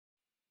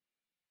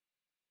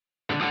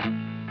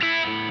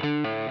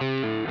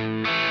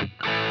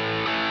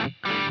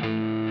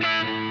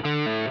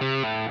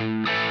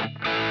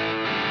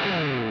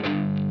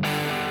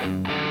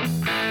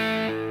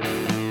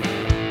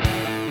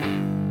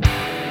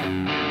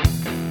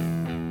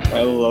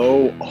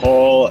Hello,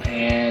 all,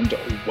 and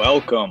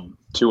welcome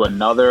to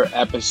another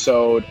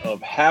episode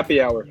of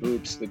Happy Hour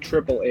Hoops, the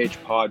Triple H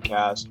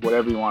podcast,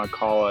 whatever you want to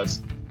call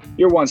us.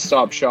 Your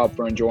one-stop shop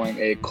for enjoying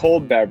a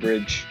cold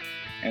beverage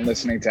and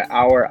listening to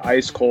our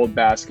ice-cold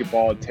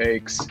basketball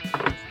takes.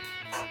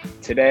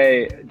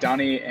 Today,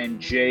 Dunny and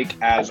Jake,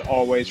 as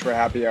always, for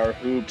Happy Hour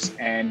Hoops,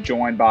 and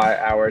joined by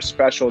our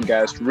special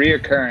guest,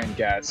 reoccurring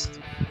guest,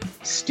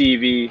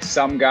 Stevie.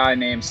 Some guy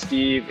named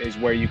Steve is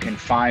where you can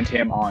find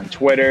him on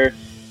Twitter.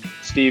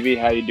 Stevie,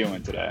 how you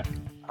doing today?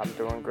 I'm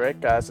doing great,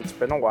 guys. It's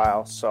been a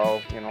while,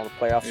 so, the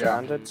playoffs are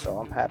ended, so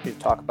I'm happy to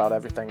talk about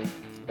everything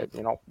that,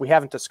 we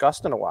haven't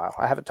discussed in a while.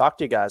 I haven't talked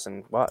to you guys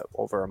in,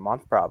 over a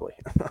month probably.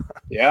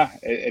 Yeah,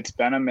 it's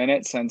been a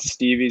minute since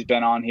Stevie's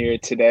been on here.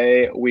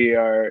 Today we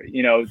are,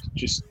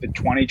 just the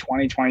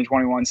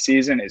 2020-2021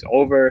 season is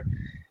over.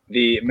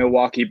 The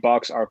Milwaukee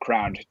Bucks are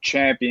crowned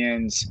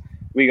champions.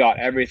 We got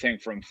everything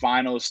from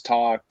finals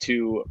talk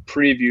to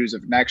previews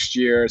of next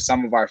year,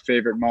 some of our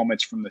favorite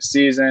moments from the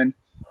season.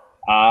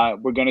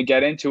 We're going to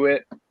get into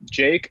it.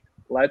 Jake,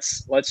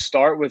 let's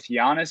start with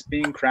Giannis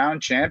being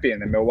crowned champion.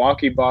 The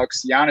Milwaukee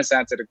Bucks, Giannis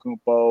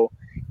Antetokounmpo,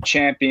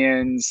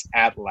 champions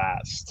at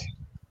last.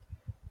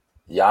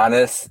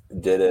 Giannis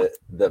did it.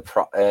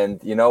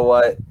 And you know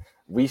what?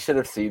 We should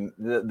have seen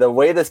the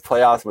way this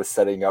playoffs was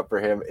setting up for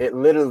him. It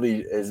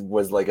literally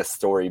was like a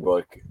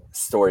storybook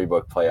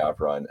playoff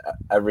run.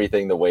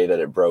 Everything, the way that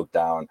it broke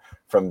down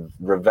from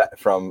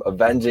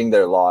avenging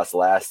their loss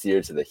last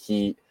year to the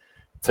Heat,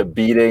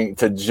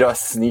 to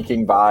just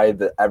sneaking by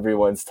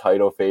everyone's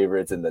title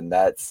favorites in the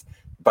Nets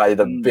by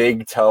the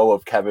big toe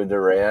of Kevin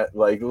Durant.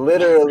 Like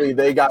literally,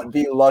 they got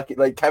beat lucky.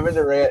 Like Kevin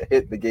Durant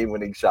hit the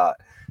game-winning shot,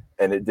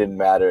 and it didn't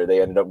matter.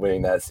 They ended up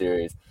winning that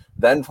series.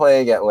 Then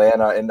playing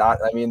Atlanta, and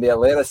the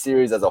Atlanta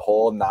series as a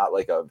whole, not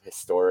like a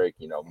historic,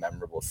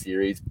 memorable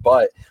series,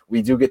 but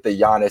we do get the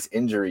Giannis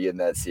injury in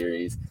that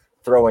series,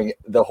 throwing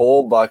the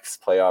whole Bucks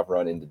playoff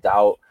run into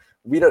doubt.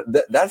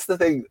 That's the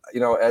thing,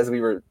 as we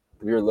were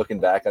looking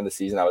back on the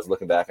season, I was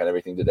looking back on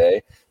everything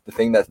today. The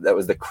thing that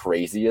was the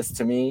craziest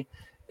to me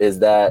is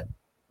that,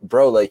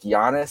 bro, like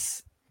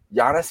Giannis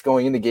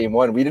going into game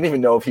one, we didn't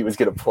even know if he was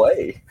going to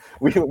play.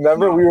 We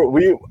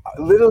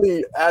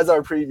literally, as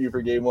our preview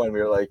for game one, we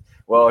were like,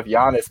 well, if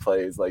Giannis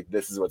plays, like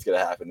this is what's going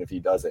to happen if he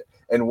doesn't.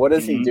 And what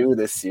does he do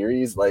this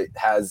series? Like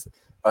has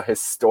a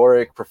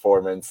historic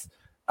performance.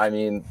 I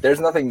mean, there's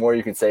nothing more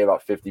you can say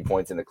about 50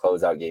 points in a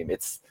closeout game.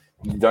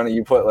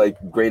 You put like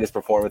greatest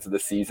performance of the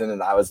season,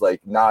 and I was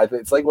like, nah,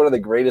 it's like one of the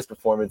greatest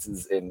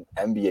performances in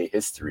NBA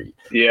history.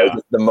 Yeah,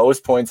 like, the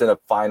most points in a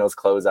finals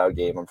closeout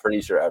game, I'm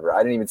pretty sure ever. I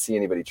didn't even see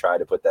anybody try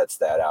to put that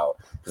stat out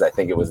because I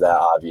think it was that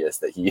obvious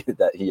that he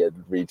had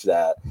reached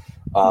that.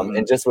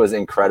 And just was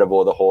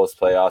incredible the whole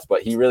playoffs.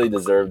 But he really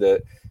deserved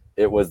it.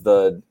 It was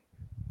the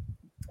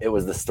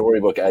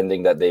storybook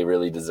ending that they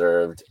really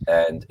deserved,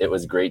 and it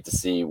was great to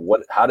see.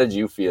 How did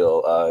you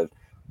feel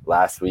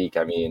last week?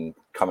 I mean,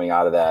 coming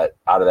out of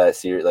that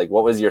series, like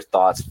what was your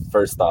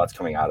first thoughts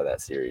coming out of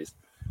that series?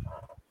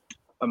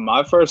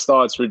 My first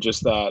thoughts were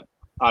just that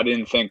I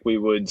didn't think we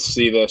would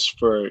see this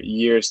for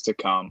years to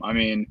come. I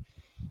mean,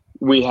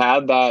 we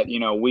had that,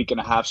 week and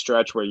a half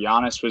stretch where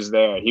Giannis was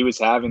there. He was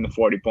having the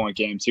 40-point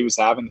games. He was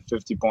having the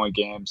 50-point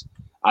games.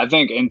 I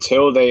think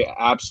until they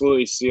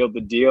absolutely sealed the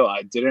deal,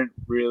 I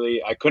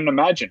couldn't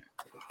imagine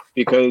it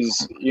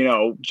because,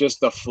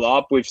 just the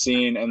flop we've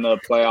seen in the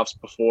playoffs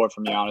before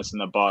from Giannis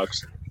and the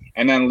Bucks.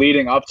 And then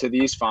leading up to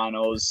these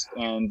finals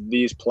and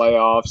these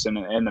playoffs and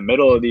in the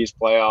middle of these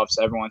playoffs,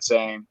 everyone's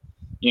saying,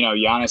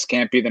 Giannis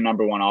can't be the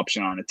number one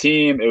option on a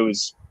team. It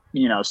was,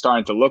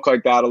 starting to look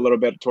like that a little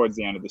bit towards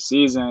the end of the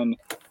season.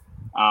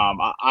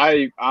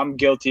 I'm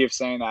guilty of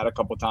saying that a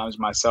couple times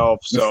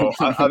myself. So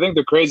I think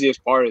the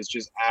craziest part is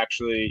just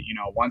actually,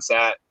 once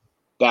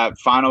that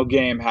final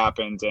game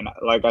happened, and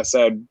like I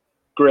said,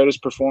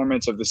 greatest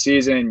performance of the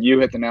season, you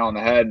hit the nail on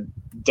the head.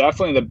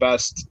 Definitely the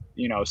best,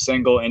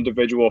 single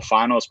individual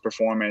finals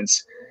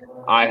performance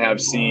I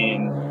have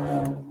seen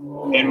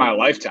in my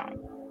lifetime,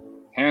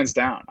 hands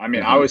down. I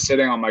mean, I was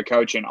sitting on my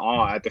couch in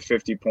awe at the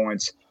 50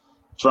 points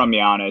from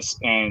Giannis,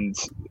 and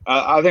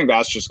I think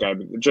that's just got to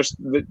be just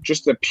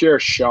the pure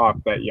shock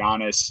that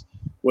Giannis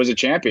was a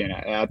champion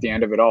at the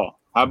end of it all.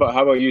 How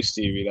about you,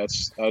 Stevie? That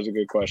was a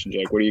good question,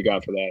 Jake. What do you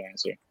got for that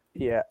answer?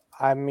 Yeah,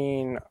 I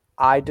mean,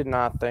 I did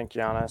not think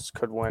Giannis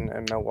could win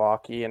in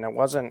Milwaukee, and it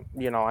wasn't,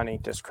 any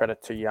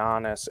discredit to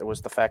Giannis. It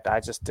was the fact I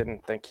just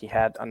didn't think he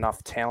had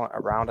enough talent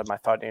around him. I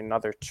thought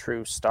another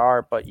true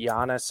star, but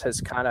Giannis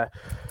has kind of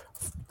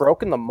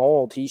broken the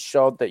mold. He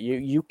showed that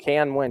you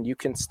can win. You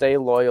can stay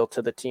loyal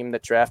to the team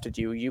that drafted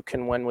you. You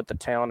can win with the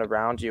talent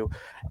around you,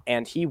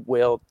 and he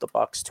willed the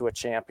Bucks to a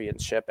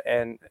championship.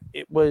 And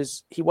he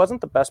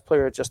wasn't the best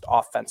player just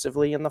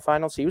offensively in the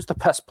finals. He was the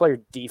best player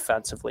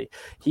defensively.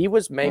 He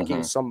was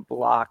making some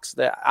blocks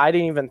that I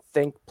didn't even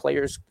think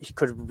players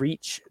could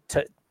reach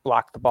to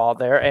block the ball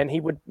there, and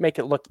he would make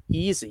it look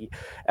easy.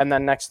 And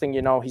then next thing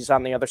you know, he's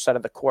on the other side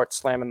of the court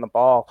slamming the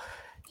ball.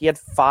 He had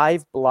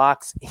 5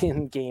 blocks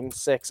in Game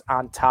 6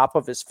 on top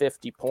of his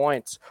 50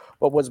 points.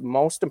 What was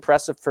most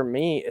impressive for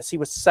me is he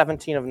was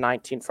 17 of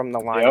 19 from the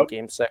line in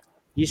Game 6.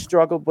 He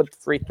struggled with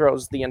free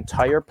throws the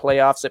entire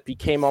playoffs. It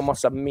became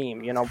almost a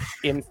meme.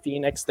 In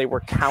Phoenix, they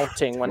were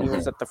counting when he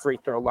was at the free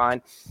throw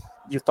line.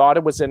 You thought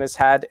it was in his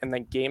head. And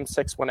then Game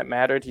 6, when it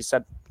mattered, he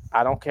said,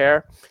 I don't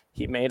care.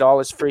 He made all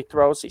his free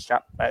throws. He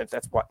shot,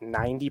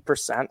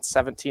 90%,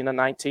 17 to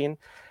 19.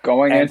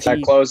 Going into that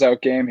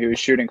closeout game, he was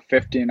shooting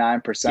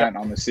 59%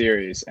 on the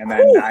series, and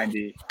then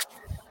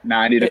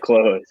 90 to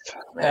close.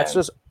 That's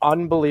just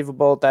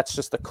unbelievable. That's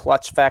just the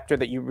clutch factor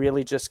that you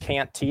really just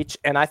can't teach.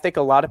 And I think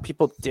a lot of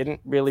people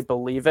didn't really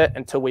believe it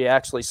until we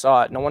actually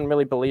saw it. No one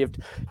really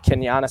believed,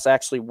 can Giannis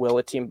actually will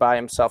a team by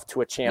himself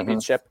to a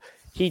championship?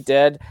 He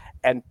did.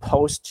 And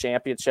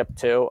post-championship,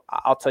 too,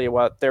 I'll tell you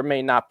what, there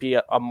may not be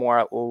a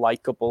more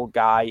likable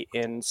guy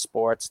in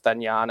sports than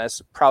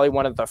Giannis. Probably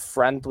one of the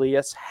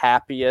friendliest,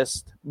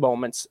 happiest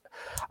moments.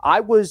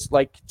 I was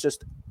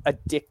just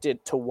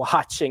addicted to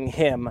watching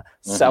him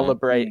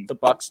celebrate the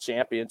Bucks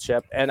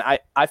championship. And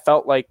I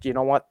felt like, you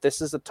know what,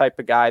 this is the type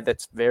of guy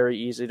that's very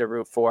easy to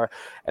root for.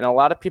 And a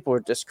lot of people were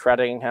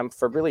discrediting him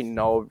for really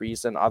no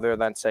reason other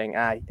than saying,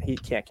 he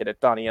can't get it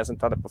done. He hasn't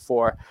done it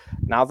before.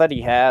 Now that he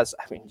has,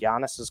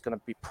 Giannis is going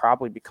to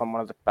probably become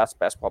one of the best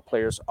basketball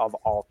players of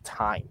all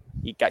time.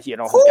 He got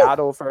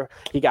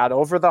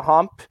over the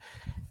hump.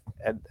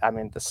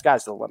 And the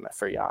sky's the limit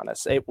for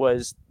Giannis. It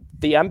was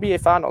the NBA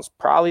Finals,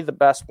 probably the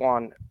best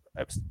one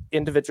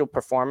individual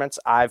performance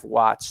I've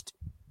watched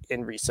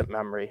in recent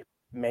memory,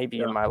 maybe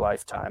in my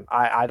lifetime.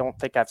 I don't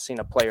think I've seen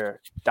a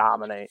player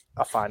dominate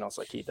a finals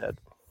like he did.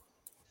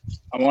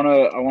 I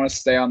want to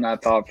stay on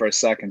that thought for a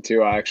second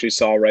too. I actually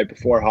saw right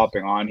before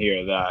hopping on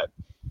here that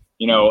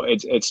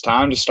it's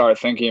time to start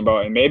thinking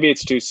about, and maybe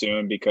it's too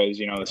soon because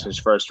this is his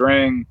first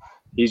ring.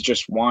 He's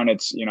just won.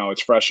 It's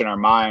fresh in our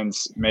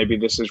minds. Maybe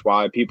this is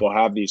why people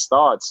have these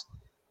thoughts.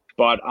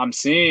 But I'm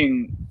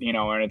seeing,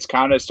 and it's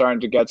kind of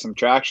starting to get some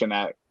traction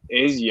that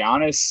is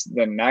Giannis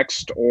the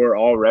next or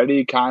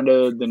already kind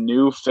of the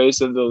new face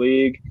of the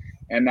league?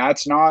 And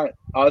that's not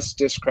us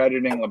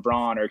discrediting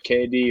LeBron or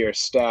KD or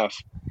Steph,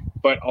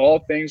 but all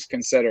things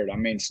considered,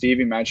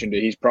 Stevie mentioned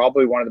it. He's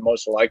probably one of the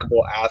most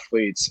likable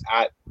athletes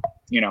at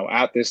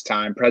this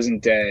time,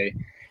 present day.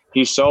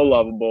 He's so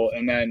lovable.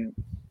 And then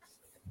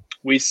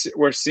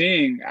we're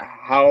seeing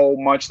how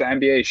much the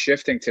NBA is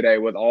shifting today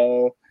with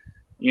all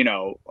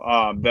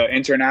the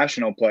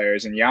international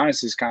players, and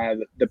Giannis is kind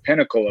of the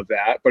pinnacle of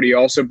that, but he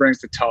also brings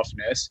the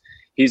toughness.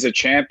 He's a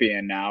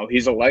champion now.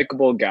 He's a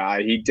likable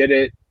guy. He did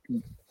it,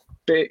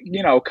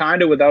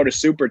 kind of without a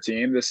super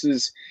team.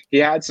 He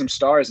had some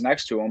stars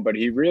next to him, but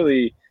he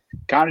really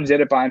kind of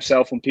did it by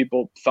himself when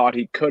people thought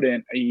he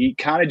couldn't. He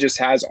kind of just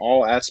has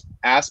all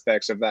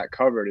aspects of that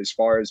covered as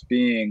far as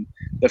being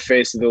the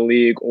face of the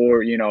league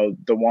or,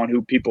 the one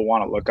who people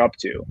want to look up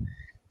to.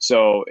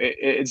 So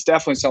it's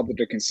definitely something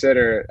to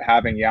consider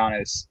having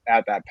Giannis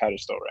at that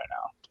pedestal right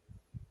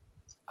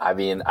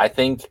now. I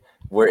think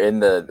we're in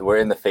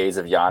the phase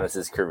of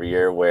Giannis's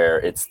career where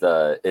it's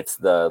the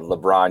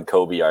LeBron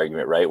Kobe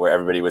argument, right? Where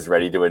everybody was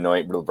ready to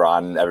anoint LeBron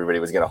and everybody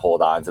was going to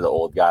hold on to the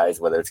old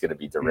guys, whether it's going to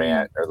be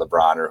Durant or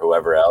LeBron or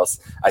whoever else.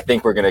 I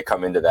think we're going to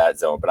come into that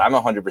zone, but I'm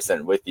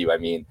 100% with you.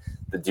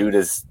 The dude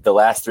is the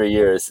last 3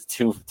 years,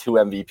 two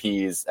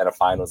MVPs and a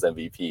finals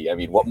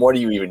MVP. What more do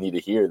you even need to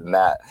hear than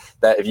that?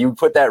 That if you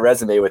put that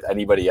resume with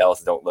anybody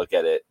else, don't look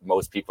at it.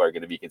 Most people are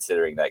going to be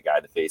considering that guy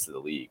the face of the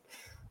league.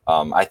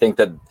 I think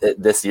that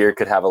this year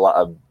could have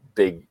a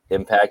big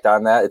impact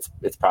on that.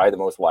 It's probably the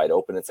most wide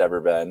open it's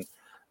ever been.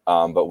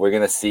 But we're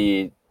going to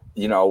see,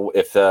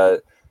 if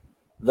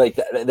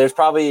there's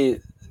probably,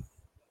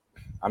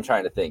 I'm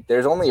trying to think.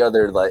 There's only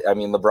other,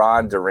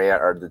 LeBron, Durant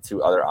are the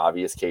two other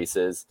obvious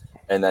cases.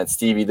 And then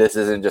Stevie, this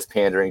isn't just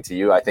pandering to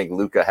you. I think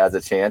Luka has a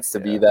chance to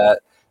be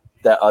that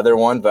other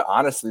one. But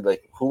honestly,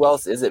 who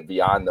else is it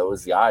beyond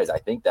those guys? I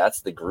think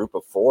that's the group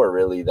of four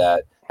really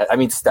that –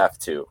 Steph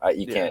too.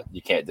 You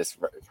can't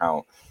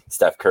discount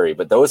Steph Curry.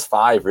 But those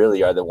five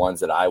really are the ones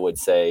that I would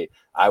say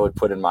I would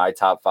put in my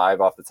top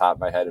five off the top of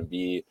my head and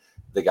be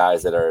the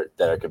guys that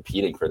are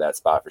competing for that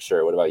spot for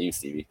sure. What about you,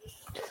 Stevie?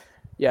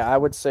 Yeah, I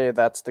would say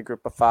that's the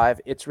group of five.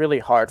 It's really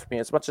hard for me.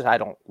 As much as I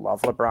don't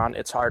love LeBron,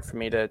 it's hard for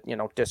me to,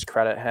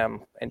 discredit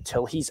him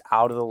until he's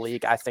out of the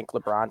league. I think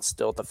LeBron's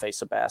still the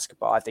face of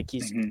basketball. I think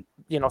he's,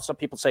 some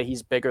people say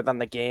he's bigger than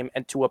the game.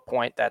 And to a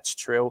point, that's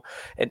true.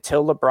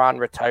 Until LeBron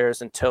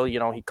retires, until,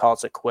 he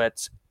calls it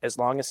quits, as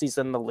long as he's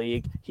in the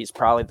league, he's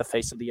probably the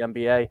face of the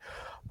NBA.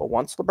 But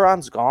once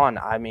LeBron's gone,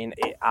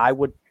 I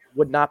would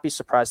not be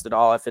surprised at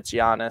all if it's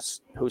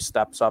Giannis who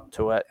steps up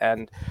to it.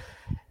 And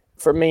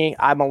for me,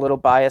 I'm a little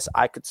biased.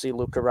 I could see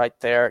Luka right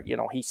there.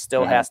 He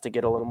still has to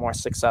get a little more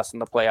success in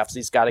the playoffs.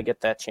 He's got to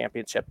get that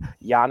championship.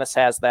 Giannis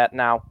has that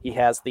now. He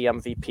has the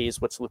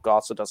MVPs, which Luka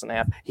also doesn't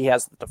have. He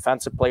has the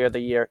Defensive Player of the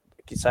Year.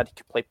 Like he said, he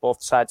can play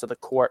both sides of the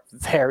court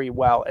very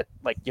well at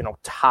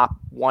top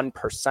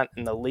 1%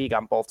 in the league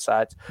on both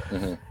sides.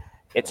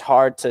 It's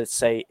hard to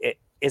say it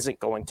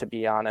isn't going to be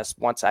Giannis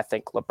once I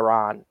think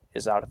LeBron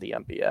is out of the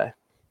NBA.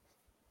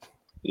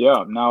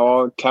 Yeah, now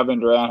all Kevin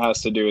Durant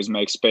has to do is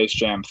make Space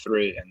Jam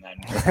 3, and then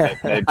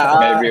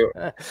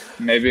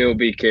maybe it'll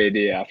be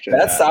KD after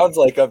That that. sounds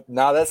like up to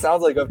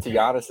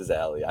Giannis's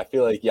alley. I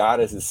feel like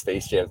Giannis is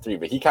Space Jam 3,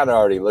 but he kind of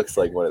already looks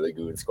like one of the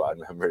Goon Squad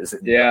members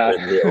in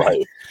real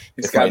life.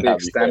 He's got the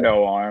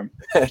extendo arm.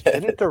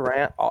 Didn't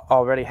Durant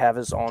already have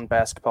his own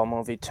basketball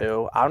movie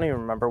too? I don't even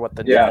remember what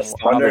the name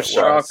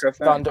Thunderstruck. I think.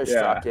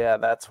 Thunderstruck, yeah,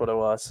 that's what it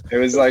was. It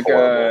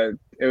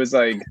was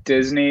like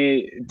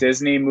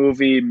Disney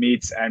movie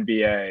meets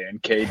NBA,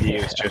 and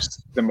KD is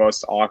just the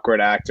most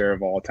awkward actor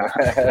of all time.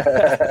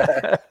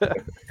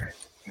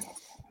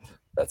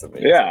 That's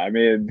amazing. Yeah, I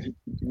mean,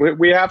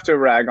 we have to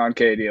rag on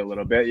KD a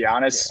little bit.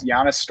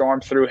 Giannis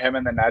stormed through him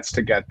and the Nets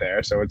to get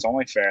there, so it's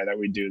only fair that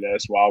we do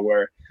this while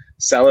we're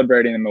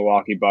celebrating the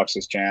Milwaukee Bucks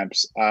as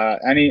champs.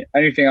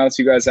 Anything else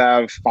you guys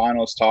have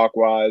finals talk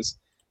wise?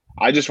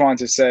 I just wanted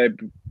to say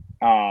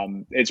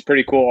it's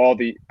pretty cool. All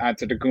the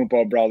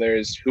Antetokounmpo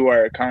brothers who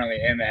are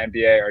currently in the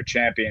NBA are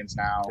champions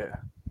now.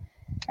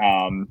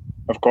 Yeah.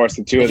 Of course,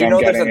 the two of them.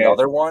 There's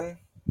another one.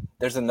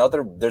 There's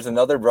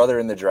another brother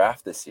in the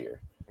draft this year.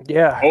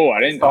 Yeah. Oh,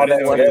 I didn't know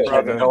that. I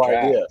had no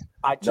idea.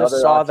 I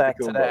just saw that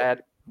today. I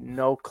had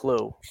no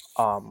clue.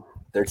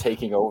 They're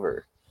taking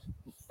over.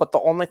 But the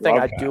only thing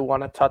I do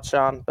want to touch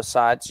on,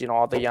 besides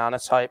all the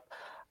Giannis hype,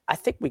 I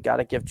think we got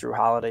to give Jrue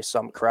Holiday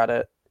some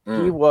credit.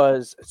 He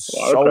was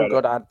so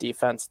good on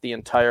defense the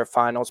entire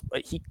finals,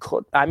 but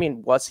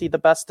was he the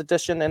best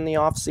addition in the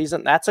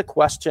offseason? That's a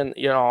question,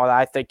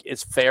 I think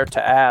is fair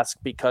to ask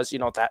because,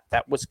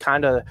 that was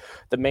kind of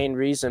the main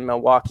reason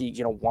Milwaukee,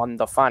 won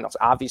the finals.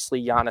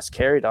 Obviously, Giannis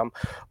carried them,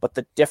 but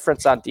the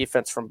difference on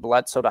defense from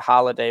Bledsoe to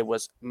Holiday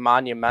was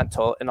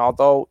monumental. And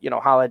although,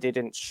 Holiday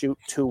didn't shoot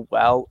too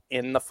well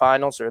in the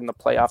finals or in the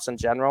playoffs in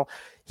general,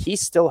 he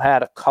still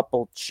had a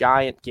couple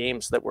giant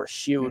games that were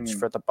huge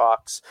for the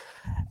Bucks,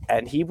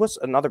 and he was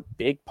another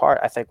big part,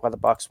 I think, why the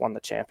Bucks won the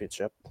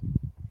championship.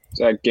 Is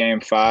that Game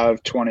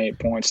 5, 28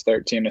 points,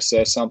 13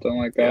 assists, something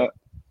like that?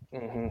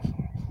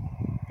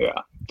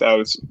 Yeah, that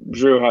was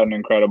Jrue had an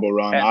incredible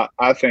run. And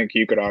I think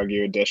you could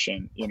argue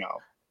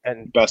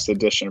and best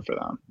addition for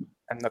them.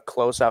 And the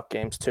closeout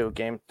games too,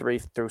 Game 3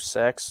 through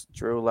 6,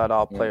 Jrue led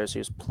all players. He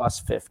was plus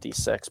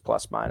 56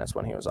 plus minus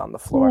when he was on the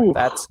floor. Ooh.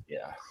 That's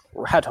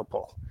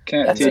incredible.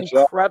 That's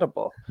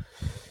incredible.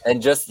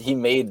 And he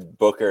made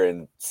Booker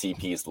and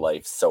CP's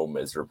life so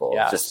miserable.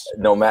 Yes. Just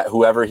no matter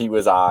whoever he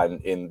was on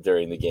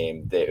during the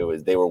game,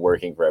 they were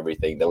working for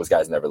everything. Those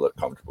guys never looked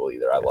comfortable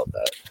either. I love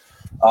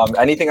that.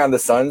 Anything on the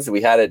Suns?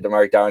 We had it to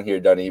mark down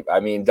here, Dunny. I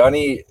mean,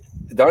 Dunny.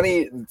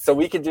 So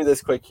we could do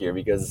this quick here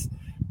because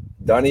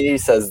Dunny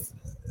says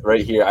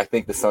right here, I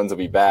think the Suns will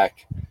be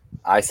back.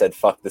 I said,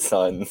 fuck the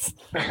Suns.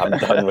 I'm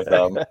done with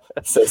them.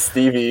 So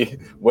Stevie,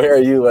 where are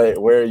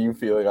you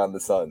feeling on the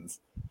Suns?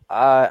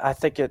 I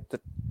think it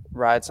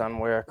rides on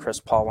where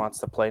Chris Paul wants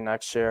to play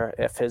next year.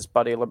 If his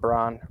buddy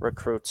LeBron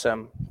recruits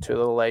him to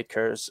the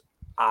Lakers,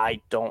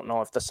 I don't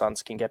know if the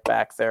Suns can get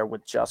back there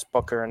with just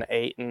Booker and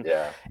Ayton.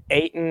 Yeah.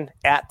 Ayton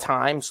at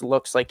times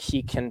looks like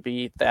he can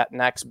be that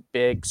next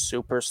big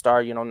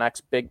superstar,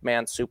 next big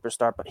man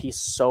superstar, but he's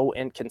so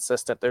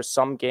inconsistent. There's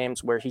some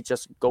games where he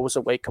just goes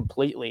away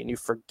completely and you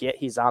forget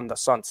he's on the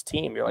Suns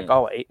team. You're like,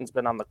 oh, Ayton's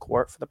been on the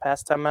court for the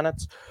past 10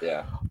 minutes.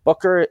 Yeah.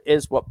 Booker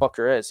is what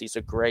Booker is. He's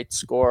a great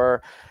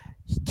scorer.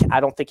 I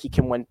don't think he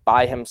can win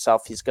by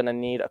himself. He's going to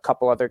need a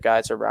couple other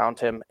guys around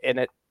him, and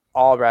it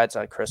all rides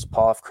on Chris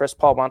Paul. If Chris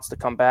Paul wants to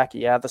come back,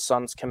 the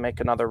Suns can make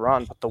another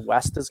run, but the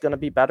West is going to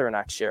be better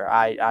next year.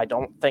 I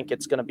don't think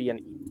it's going to be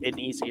an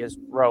easy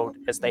road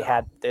as they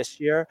had this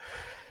year.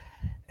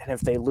 And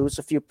if they lose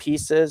a few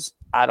pieces,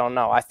 I don't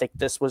know. I think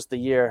this was the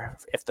year.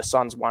 If the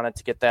Suns wanted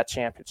to get that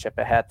championship,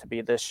 it had to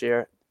be this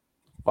year.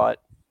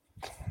 But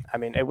I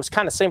mean, it was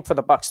kind of same for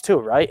the Bucks too,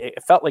 right?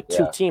 It felt like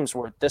two teams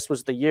where this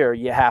was the year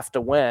you have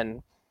to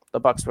win. The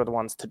Bucks were the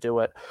ones to do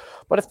it.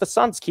 But if the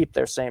Suns keep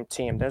their same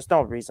team, there's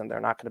no reason they're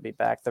not going to be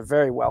back. They're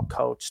very well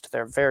coached.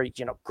 They're very,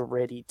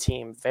 gritty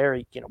team,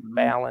 very,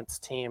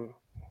 balanced team.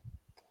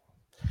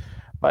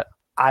 But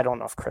I don't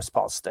know if Chris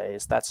Paul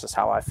stays. That's just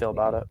how I feel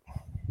about it.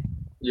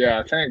 Yeah,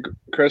 I think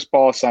Chris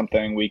Paul is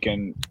something we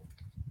can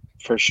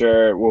for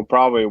sure.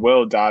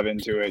 Will dive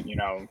into it,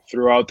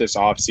 throughout this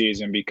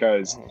offseason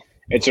because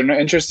it's an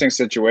interesting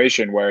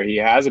situation where he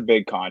has a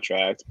big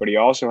contract, but he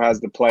also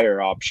has the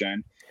player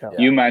option. Yeah.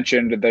 You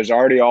mentioned there's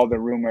already all the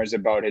rumors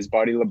about his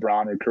buddy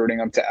LeBron recruiting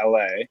him to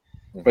LA.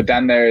 But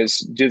then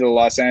do the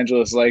Los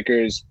Angeles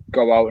Lakers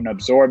go out and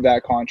absorb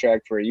that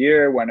contract for a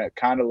year when it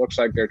kind of looks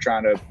like they're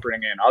trying to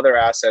bring in other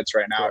assets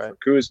right now for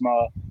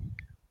Kuzma?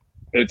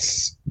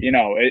 It's,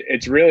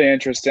 it's really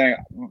interesting.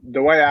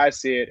 The way I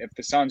see it, if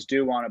the Suns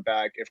do want it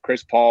back, if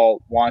Chris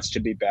Paul wants to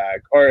be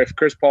back,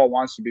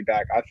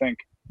 I think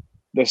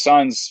the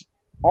Suns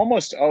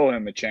almost owe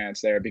him a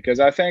chance there because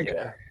I think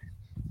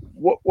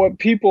what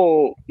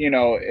people,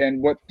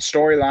 and what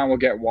storyline will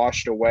get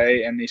washed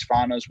away in these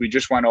finals, we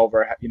just went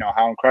over,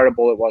 how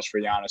incredible it was for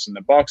Giannis and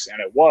the Bucks,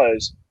 and it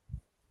was.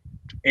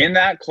 In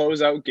that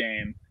closeout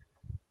game,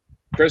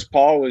 Chris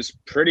Paul was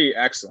pretty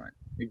excellent.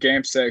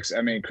 Game 6,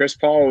 I mean, Chris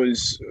Paul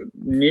was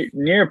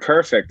near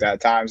perfect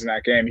at times in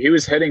that game. He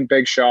was hitting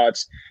big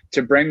shots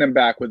to bring them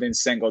back within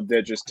single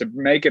digits, to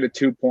make it a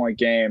 2-point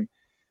game.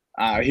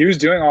 He was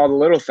doing all the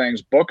little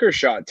things. Booker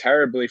shot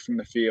terribly from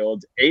the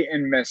field.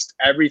 Ayton missed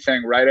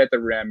everything right at the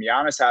rim.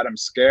 Giannis had him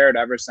scared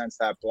ever since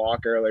that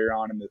block earlier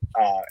on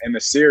in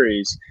the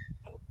series.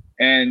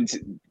 And,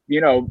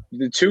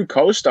 the two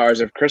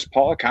co-stars of Chris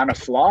Paul kind of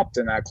flopped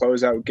in that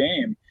closeout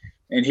game.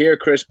 And here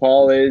Chris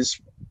Paul is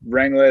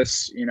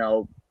ringless,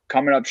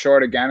 coming up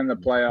short again in the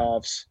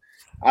playoffs.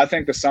 I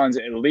think the Suns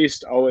at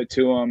least owe it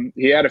to him.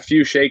 He had a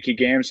few shaky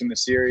games in the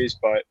series,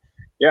 but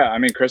yeah, I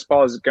mean, Chris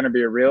Paul is going to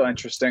be a real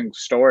interesting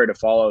story to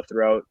follow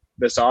throughout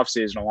this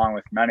offseason, along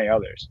with many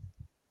others.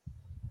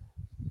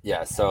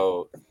 Yeah,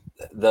 so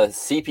the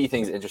CP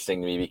thing is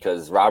interesting to me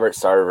because Robert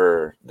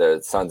Sarver,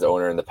 the Suns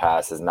owner in the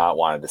past, has not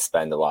wanted to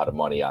spend a lot of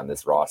money on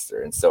this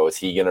roster. And so is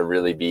he going to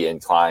really be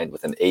inclined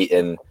with an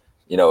Ayton,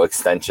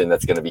 extension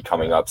that's going to be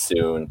coming up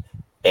soon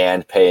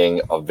and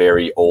paying a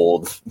very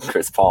old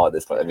Chris Paul at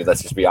this point? I mean,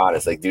 let's just be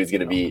honest. Like, dude's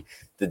going to be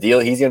the deal.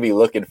 He's going to be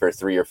looking for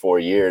 3 or 4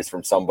 years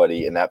from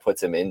somebody, and that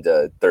puts him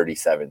into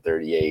 37,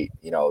 38,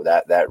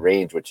 that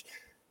range, which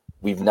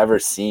we've never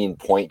seen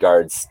point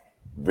guards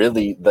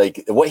really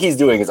like. What he's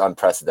doing is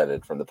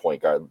unprecedented from the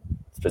point guard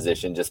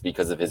position just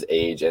because of his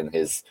age and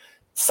his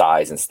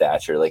size and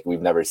stature. Like,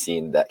 we've never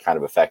seen that kind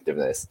of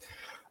effectiveness.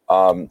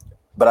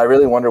 But I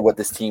really wonder what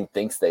this team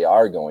thinks they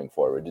are going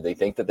forward. Do they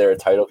think that they're a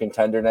title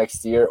contender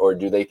next year, or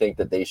do they think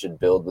that they should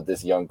build with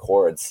this young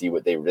core and see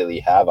what they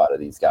really have out of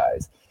these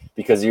guys?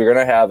 Because you're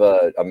going to have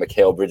a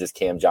Mikal Bridges,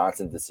 Cam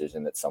Johnson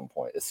decision at some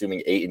point,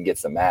 assuming Ayton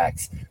gets the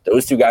max.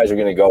 Those two guys are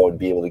going to go and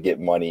be able to get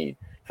money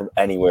from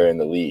anywhere in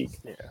the league.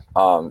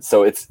 Yeah.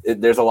 So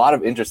there's a lot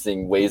of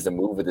interesting ways to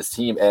move with this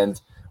team.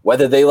 And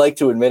whether they like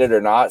to admit it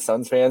or not,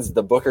 Suns fans,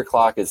 the Booker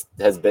clock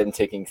has been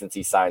ticking since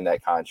he signed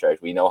that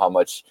contract. We know how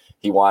much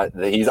he wants.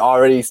 He's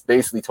already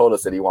basically told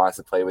us that he wants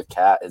to play with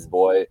Cat, his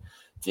boy,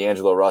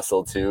 D'Angelo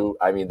Russell too.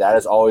 I mean, that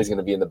is always going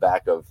to be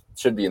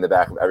should be in the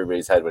back of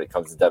everybody's head when it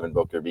comes to Devin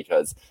Booker,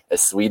 because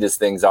as sweet as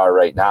things are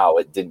right now,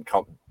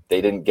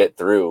 they didn't get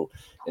through,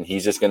 and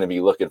he's just going to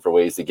be looking for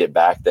ways to get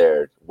back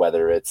there,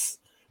 whether it's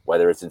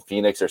in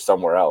Phoenix or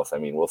somewhere else. I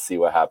mean, we'll see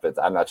what happens.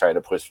 I'm not trying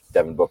to push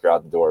Devin Booker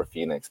out the door of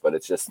Phoenix, but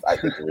it's just, I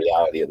think, the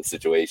reality of the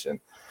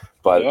situation.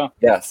 But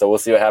yeah, so we'll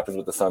see what happens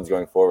with the Suns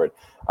going forward.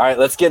 All right,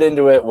 let's get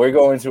into it. We're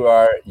going to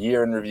our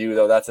year in review,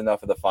 though. That's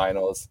enough of the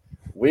finals.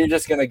 We're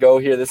just going to go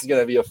here. This is going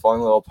to be a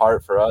fun little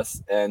part for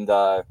us, and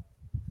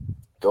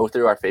go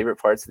through our favorite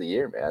parts of the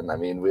year, man. I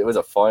mean, it was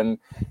a fun,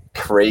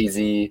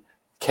 crazy,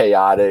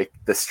 chaotic,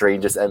 the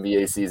strangest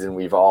NBA season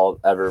we've all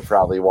ever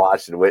probably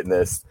watched and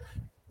witnessed.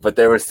 But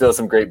there was still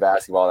some great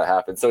basketball that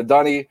happened. So,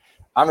 Dunny,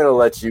 I'm going to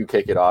let you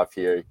kick it off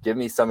here. Give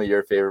me some of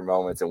your favorite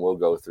moments, and we'll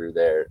go through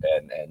there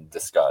and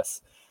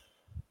discuss.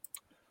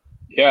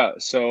 Yeah,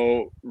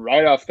 so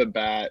right off the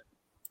bat,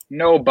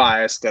 no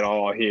bias at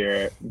all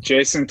here.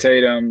 Jason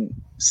Tatum,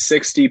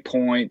 60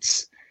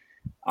 points.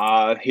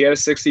 He had a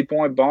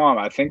 60-point bomb.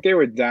 I think they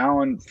were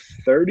down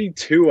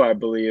 32, I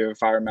believe,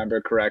 if I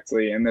remember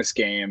correctly, in this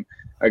game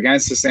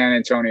against the San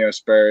Antonio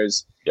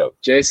Spurs. Yep.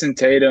 Jason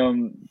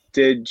Tatum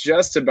did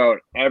just about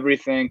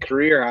everything.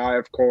 Career high,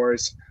 of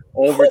course.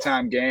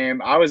 Overtime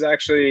game. I was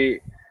actually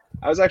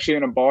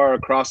in a bar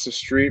across the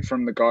street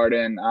from the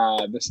Garden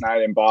this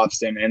night in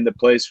Boston, and the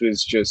place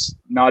was just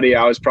nutty.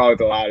 I was probably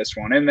the loudest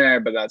one in there,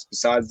 but that's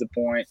besides the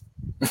point.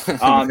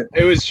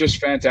 It was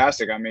just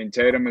fantastic. I mean,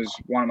 Tatum is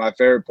one of my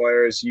favorite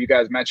players. You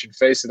guys mentioned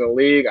face of the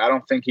league. I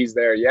don't think he's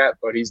there yet,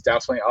 but he's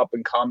definitely up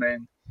and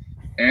coming.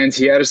 And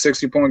he had a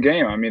 60-point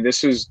game. I mean,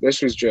 this was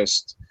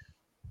just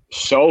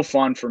so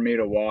fun for me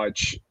to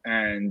watch.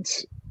 And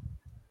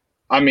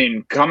I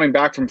mean, coming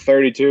back from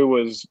 32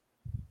 was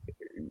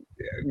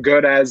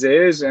good as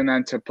is, and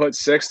then to put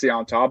 60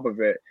 on top of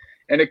it,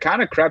 and it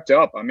kind of crept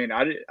up. I mean,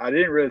 I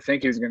didn't really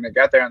think he was going to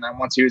get there, and then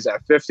once he was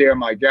at 50, I'm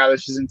like, yeah,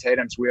 this isn't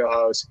Tatum's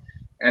wheelhouse.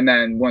 And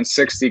then when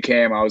 60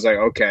 came, I was like,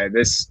 okay,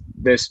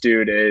 this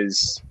dude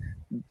is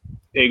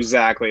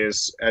exactly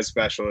as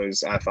special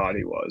as I thought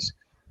he was.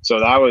 So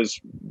that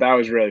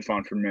was really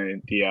fun for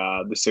me,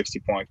 the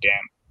 60-point game.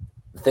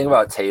 The thing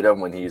about Tatum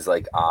when he's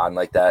like on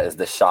like that is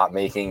the shot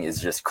making is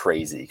just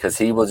crazy, because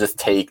he will just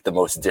take the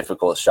most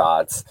difficult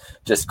shots,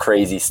 just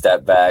crazy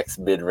step backs,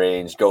 mid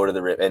range, go to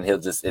the rim, and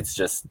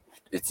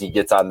he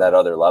gets on that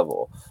other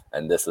level.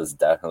 And this was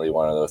definitely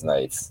one of those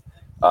nights.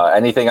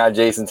 Anything on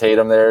Jason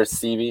Tatum there,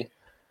 Stevie?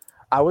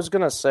 I was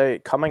going to say,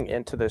 coming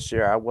into this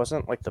year, I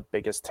wasn't like the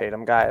biggest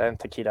Tatum guy. I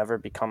didn't think he'd ever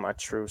become a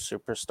true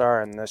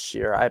superstar. And this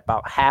year,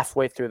 about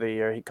halfway through the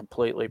year, he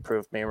completely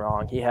proved me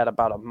wrong. He had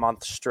about a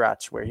month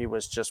stretch where he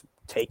was just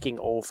taking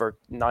over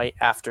night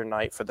after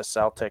night for the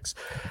Celtics.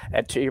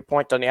 And to your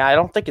point, Donnie, I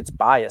don't think it's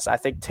bias. I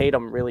think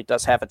Tatum really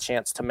does have a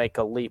chance to make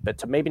a leap, but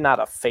to maybe not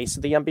a face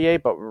of the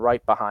NBA, but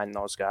right behind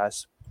those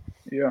guys.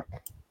 Yeah.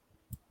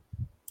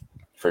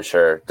 For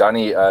sure.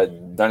 Dunny,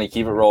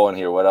 keep it rolling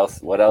here. What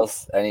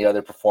else? Any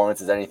other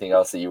performances? Anything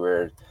else that you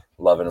were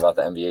loving about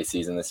the NBA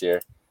season this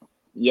year?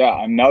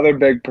 Yeah, another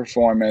big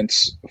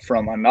performance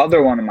from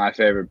another one of my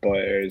favorite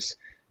players,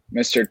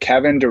 Mr.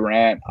 Kevin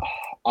Durant.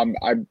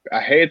 I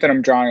hate that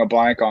I'm drawing a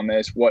blank on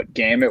this. What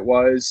game it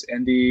was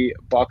in the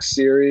Bucks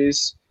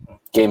series?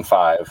 Game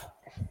 5.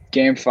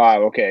 Game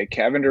 5. Okay,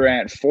 Kevin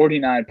Durant,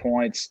 49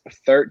 points,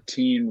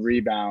 13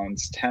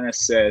 rebounds, 10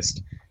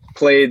 assists.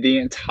 Played the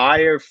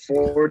entire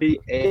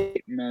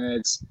 48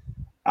 minutes.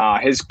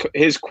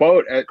 His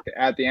quote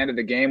at the end of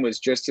the game was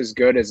just as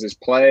good as his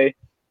play.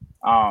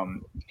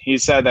 He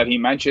said that he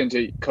mentioned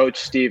to Coach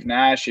Steve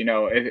Nash,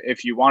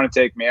 if you want to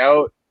take me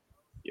out,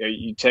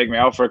 you take me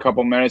out for a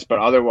couple minutes, but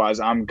otherwise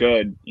I'm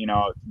good.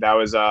 That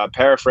was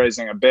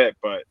paraphrasing a bit,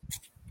 but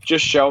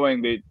just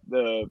showing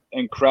the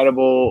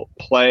incredible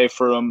play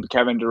from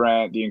Kevin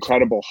Durant, the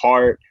incredible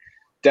heart,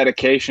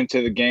 dedication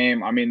to the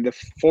game. I mean, the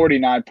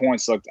 49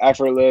 points looked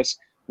effortless.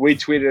 We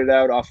tweeted it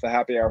out off the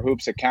Happy Hour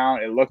Hoops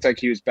account. It looked like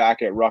he was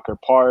back at Rucker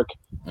Park.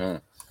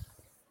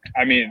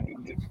 I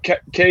mean,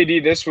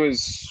 KD, this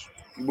was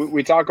 –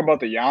 we talk about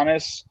the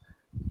Giannis.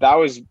 That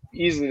was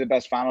easily the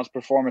best finals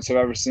performance I've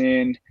ever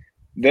seen.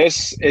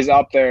 This is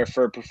up there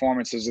for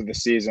performances of the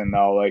season,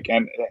 though.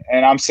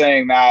 And I'm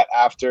saying that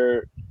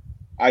after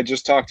I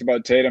just talked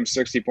about Tatum's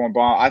 60-point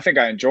bomb. I think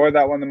I enjoyed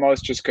that one the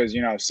most just because,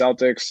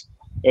 Celtics –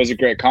 it was a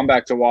great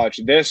comeback to watch.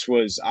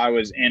 I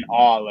was in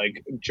awe,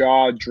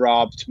 jaw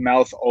dropped,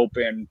 mouth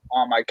open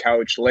on my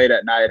couch late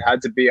at night,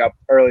 had to be up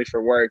early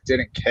for work,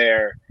 didn't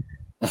care.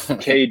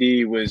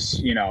 KD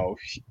was,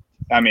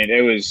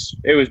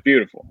 it was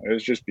beautiful. It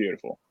was just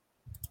beautiful.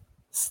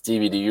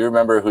 Stevie, do you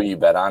remember who you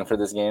bet on for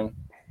this game?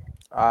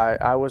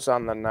 I was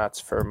on the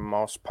Nets for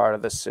most part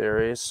of the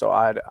series, so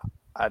I'd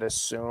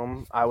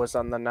assume I was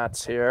on the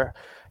Nets here.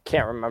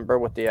 Can't remember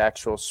what the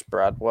actual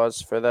spread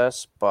was for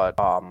this, but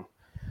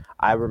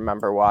I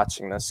remember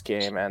watching this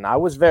game, and I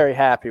was very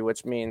happy,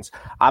 which means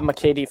I'm a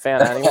KD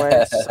fan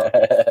anyway.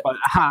 But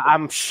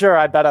I'm sure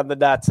I bet on the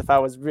Nets if I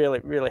was really,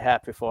 really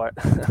happy for it.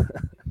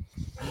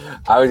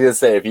 I was gonna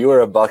say, if you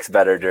were a Bucks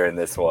bettor during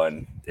this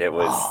one, it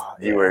was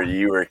you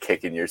were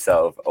kicking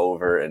yourself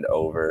over and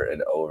over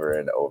and over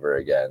and over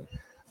again.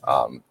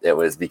 It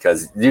was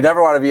because you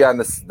never want to be on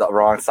the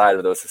wrong side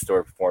of those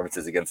historic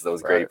performances against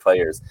those great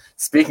players.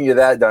 Speaking of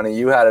that, Dunny,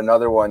 you had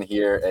another one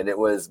here, and it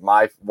was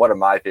one of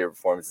my favorite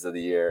performances of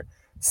the year.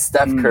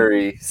 Steph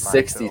Curry,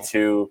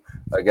 62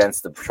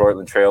 against the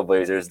Portland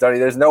Trailblazers. Dunny,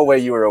 there's no way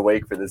you were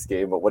awake for this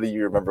game, but what do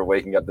you remember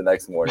waking up the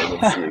next morning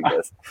and seeing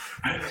this?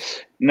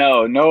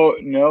 No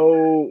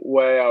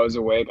way I was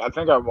awake. I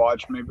think I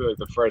watched maybe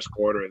the first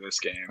quarter of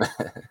this game.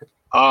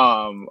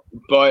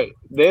 But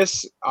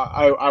this,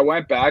 I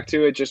went back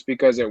to it just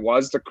because it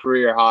was the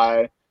career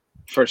high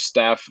for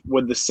Steph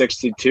with the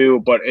 62,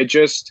 but it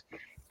just,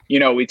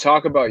 we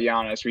talk about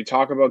Giannis, we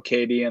talk about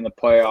KD in the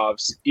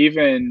playoffs,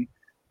 even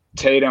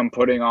Tatum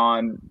putting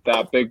on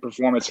that big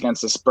performance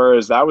against the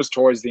Spurs. That was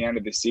towards the end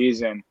of the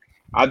season.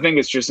 I think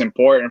it's just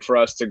important for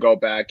us to go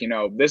back.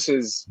 This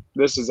is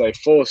a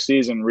full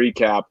season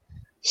recap.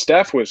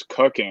 Steph was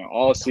cooking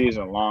all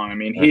season long. I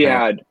mean, he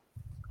had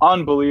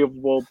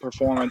unbelievable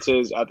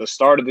performances at the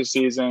start of the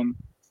season.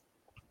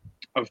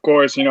 Of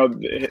course,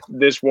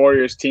 this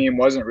Warriors team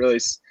wasn't really,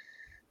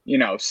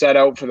 set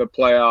out for the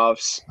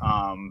playoffs.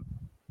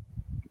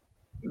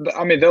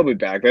 I mean, they'll be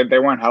back. They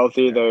weren't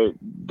healthy.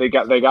 They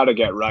got to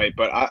get right.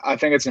 But I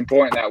think it's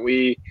important that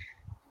we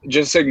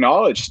just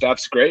acknowledge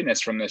Steph's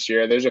greatness from this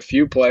year. There's a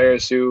few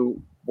players who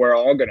we're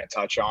all going to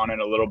touch on in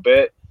a little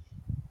bit.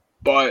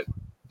 But,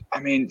 I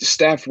mean,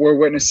 Steph, we're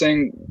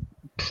witnessing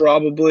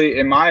probably,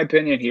 in my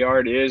opinion, he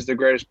already is the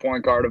greatest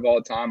point guard of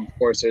all time. Of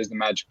course, there's the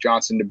Magic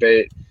Johnson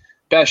debate.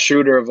 Best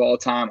shooter of all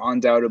time,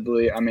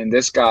 undoubtedly. I mean,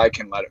 this guy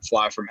can let it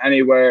fly from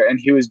anywhere. And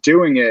he was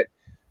doing it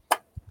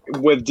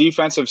with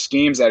defensive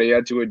schemes that he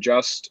had to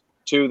adjust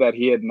to that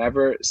he had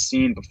never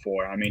seen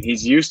before. I mean,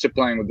 he's used to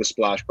playing with the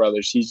Splash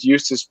Brothers. He's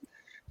used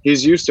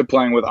to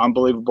playing with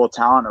unbelievable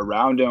talent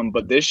around him.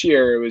 But this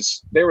year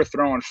they were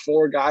throwing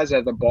 4 guys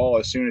at the ball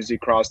as soon as he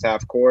crossed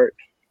half court,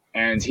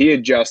 and he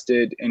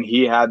adjusted and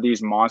he had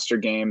these monster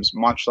games,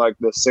 much like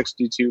the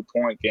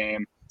 62-point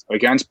game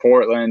against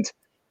Portland.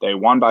 They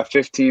won by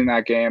 15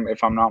 that game,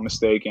 if I'm not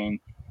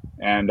mistaken.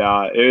 And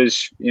it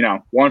was,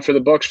 one for the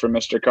books for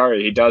Mr.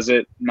 Curry. He does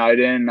it night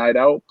in, night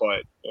out.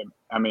 But,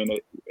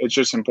 it's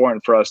just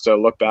important for us to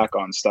look back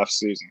on Steph's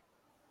season.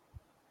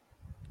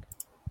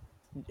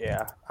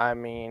 Yeah, I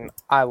mean,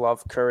 I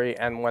love Curry,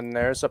 and when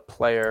there's a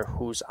player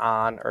who's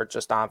on or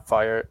just on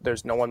fire,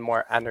 there's no one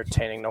more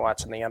entertaining to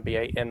watch in the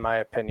NBA, in my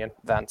opinion,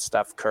 than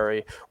Steph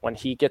Curry. When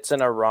he gets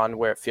in a run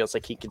where it feels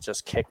like he can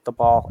just kick the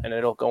ball and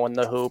it'll go in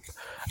the hoop,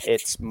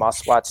 it's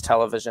must-watch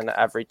television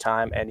every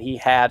time, and he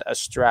had a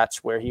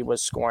stretch where he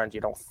was scoring,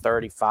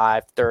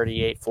 35,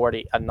 38,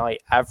 40 a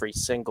night, every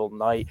single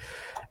night,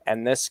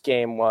 and this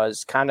game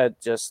was kind of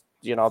just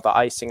the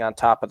icing on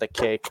top of the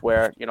cake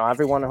where,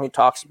 everyone who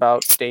talks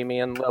about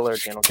Damian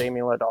Lillard,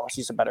 Damian Lillard,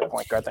 he's a better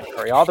point guard than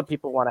Curry. All the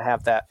people want to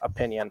have that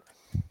opinion.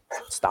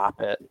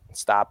 Stop it.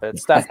 Steph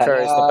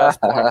Curry is the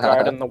best point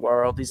guard in the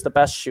world. He's the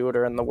best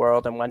shooter in the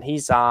world. And when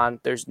he's on,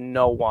 there's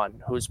no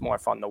one who's more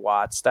fun to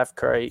watch. Steph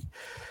Curry,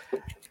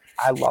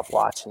 I love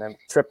watching him.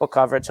 Triple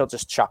coverage, he'll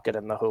just chuck it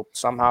in the hoop.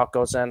 Somehow it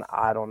goes in.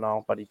 I don't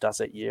know, but he does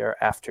it year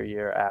after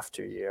year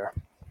after year.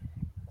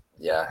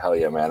 Yeah, hell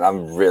yeah, man.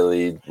 I'm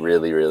really,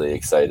 really, really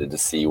excited to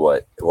see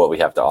what we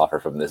have to offer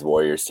from this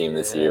Warriors team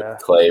this year.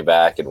 Clay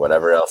back and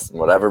whatever else,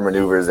 whatever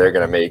maneuvers they're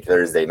going to make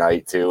Thursday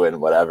night too,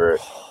 and whatever.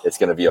 It's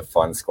going to be a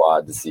fun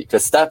squad to see.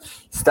 Because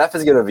Steph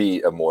is going to be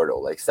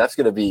immortal. Like, Steph's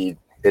going to be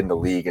in the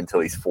league until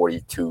he's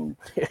 42,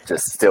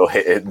 just still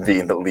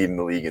leading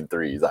the league in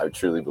threes. I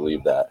truly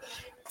believe that.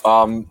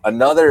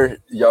 Another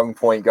young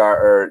point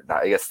guard,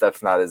 I guess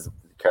Steph's not as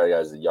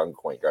a young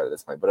point guard at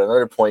this point, but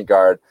another point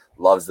guard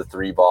loves the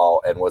three ball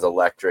and was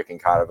electric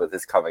and kind of with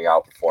his coming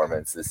out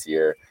performance this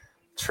year.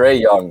 Trae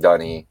Young,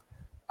 Dunny.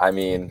 I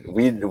mean,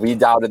 we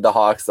doubted the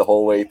Hawks the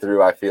whole way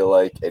through, I feel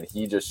like, and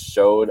he just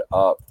showed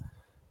up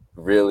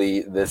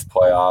really this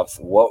playoffs.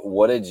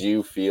 What did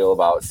you feel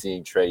about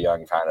seeing Trae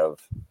Young kind of,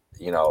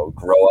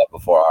 grow up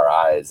before our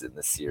eyes in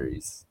this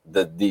series?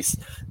 This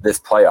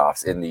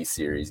playoffs in these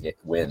series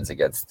wins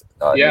against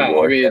New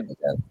York and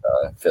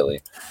against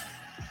Philly.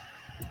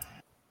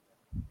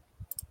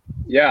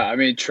 Yeah, I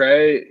mean,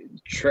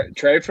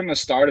 Trae from the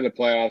start of the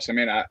playoffs, I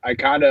mean, I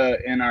kind of,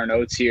 in our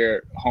notes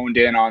here, honed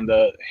in on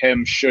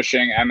him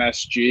shushing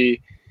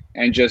MSG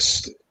and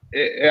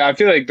I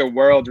feel like the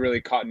world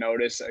really caught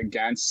notice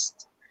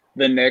against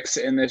the Knicks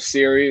in this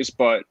series,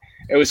 but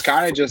it was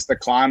kind of just the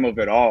climb of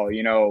it all,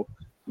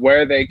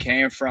 where they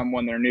came from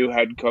when their new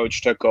head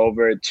coach took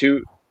over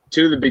to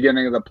the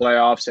beginning of the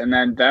playoffs, and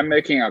then them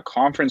making a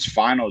conference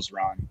finals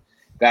run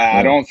that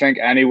I don't think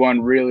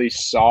anyone really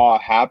saw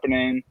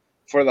happening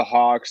for the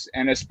Hawks,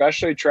 and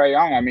especially Trae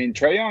Young. I mean,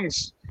 Trae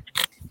Young's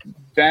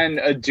been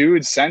a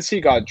dude since he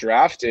got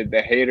drafted.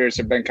 The haters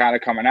have been kind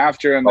of coming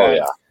after him.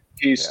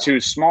 He's too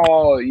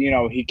small.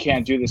 He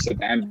can't do this at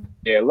the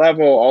NBA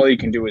level. All he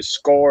can do is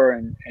score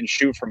and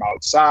shoot from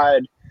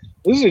outside.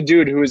 This is a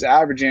dude who is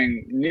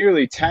averaging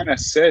nearly 10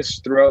 assists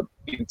throughout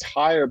the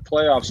entire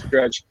playoff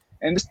stretch,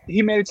 and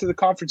he made it to the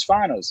conference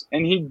finals.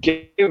 And he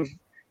gave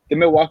the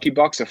Milwaukee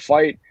Bucks a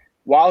fight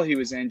while he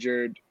was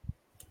injured.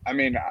 I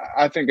mean,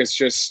 I think it's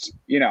just,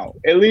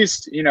 at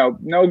least,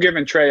 no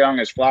giving Trae Young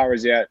his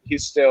flowers yet.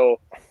 He's still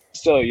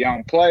a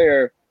young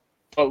player,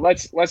 but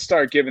let's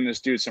start giving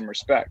this dude some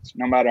respect,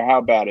 no matter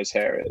how bad his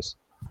hair is.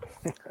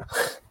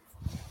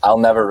 I'll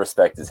never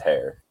respect his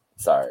hair.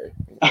 Sorry.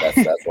 That's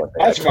one thing.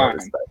 That's fine,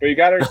 but you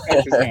got to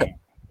respect his name.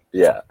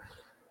 Yeah.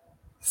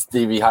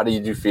 Stevie, how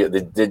did you feel?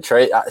 Did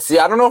Trae? See,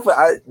 I don't know if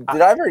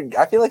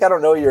I feel like I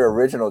don't know your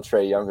original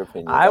Trae Young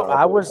opinion.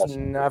 I was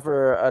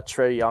never a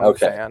Trae Young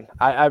fan.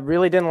 I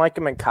really didn't like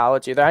him in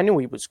college either. I knew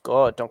he was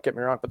good, don't get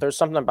me wrong, but there's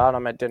something about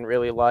him I didn't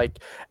really like.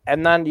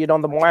 And then,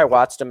 the more I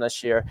watched him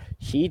this year,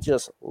 he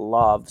just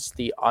loves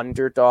the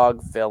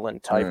underdog villain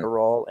type of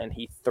role, and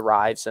he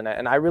thrives in it.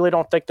 And I really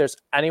don't think there's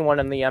anyone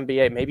in the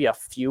NBA, maybe a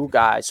few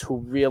guys, who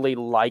really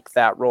like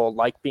that role,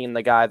 like being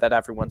the guy that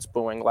everyone's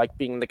booing, like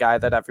being the guy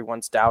that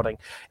everyone's doubting,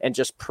 and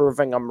just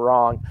proving them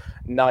wrong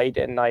night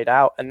in, night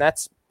out. And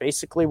that's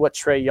basically what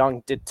Trae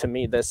Young did to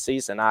me this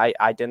season. I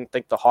didn't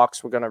think the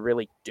Hawks were going to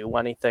really do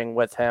anything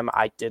with him.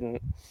 I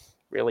didn't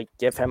really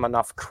give him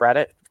enough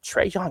credit.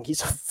 Trae Young,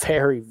 he's a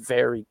very,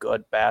 very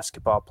good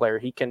basketball player.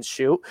 He can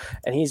shoot,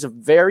 and he's a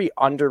very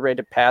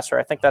underrated passer.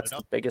 I think that's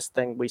the biggest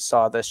thing we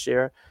saw this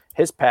year.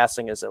 His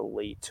passing is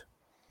elite.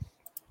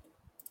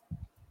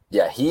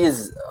 Yeah, he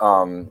is.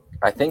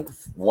 I think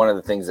one of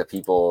the things that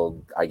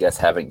people, I guess,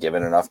 haven't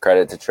given enough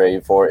credit to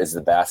Trae for is the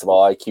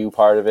basketball IQ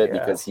part of it,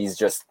 because he's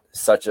just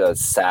such a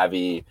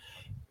savvy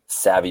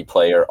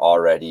player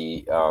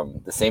already.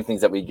 The same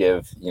things that we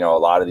give, a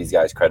lot of these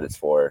guys credits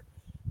for,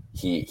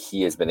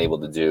 he has been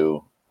able to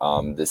do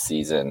this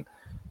season.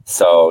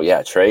 So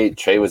yeah,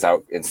 Trae was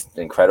out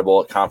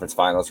incredible conference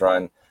finals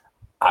run.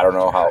 I don't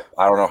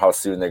know how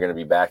soon they're going to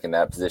be back in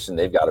that position.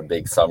 They've got a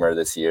big summer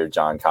this year.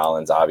 John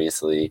Collins,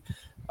 obviously,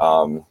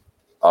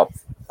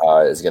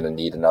 is going to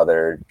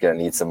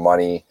need some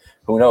money.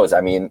 Who knows?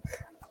 I mean,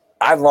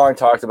 I've long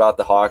talked about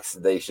the Hawks.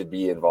 They should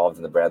be involved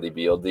in the Bradley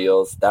Beal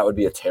deals. That would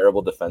be a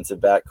terrible defensive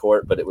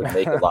backcourt, but it would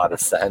make a lot of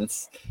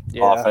sense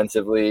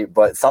offensively.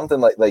 But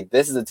something like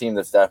this is a team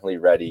that's definitely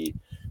ready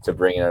to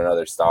bring in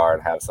another star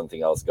and have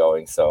something else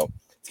going. So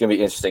it's going to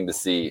be interesting to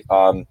see.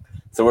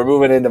 So we're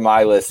moving into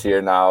my list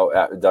here now.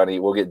 Dunny,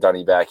 we'll get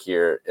Dunny back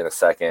here in a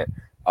second.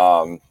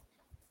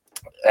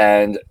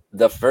 And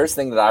the first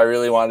thing that I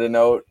really wanted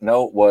to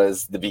note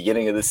was the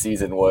beginning of the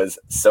season was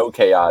so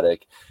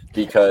chaotic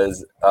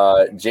because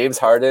James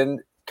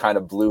Harden kind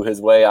of blew his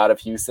way out of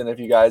Houston, if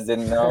you guys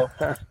didn't know.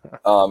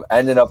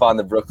 Ended up on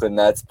the Brooklyn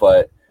Nets,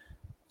 but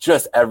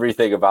just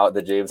everything about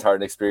the James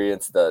Harden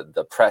experience,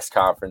 the press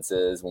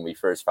conferences when we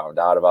first found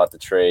out about the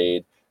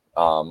trade,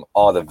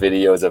 all the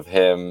videos of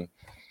him,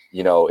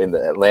 in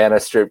the Atlanta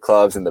strip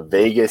clubs and the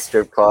Vegas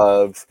strip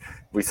clubs.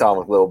 We saw him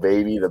with Lil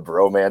Baby. The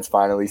bromance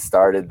finally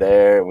started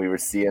there, and we were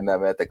seeing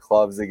them at the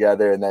clubs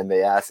together. And then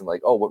they asked him,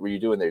 like, "Oh, what were you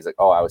doing there?" He's like,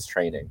 "Oh, I was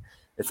training."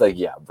 It's like,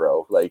 yeah,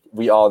 bro, like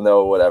we all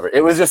know whatever.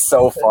 It was just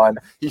so fun.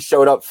 He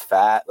showed up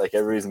fat, like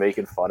everybody's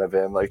making fun of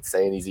him, like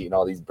saying he's eating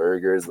all these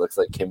burgers, looks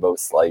like Kimbo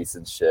Slice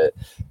and shit.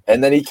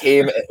 And then he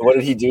came, what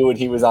did he do when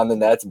he was on the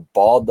Nets?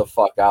 Balled the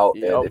fuck out.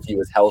 Yep. And if he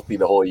was healthy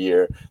the whole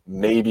year,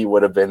 maybe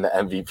would have been the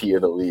MVP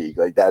of the league.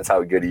 Like that's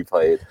how good he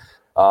played.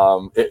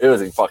 It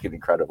was a fucking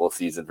incredible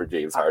season for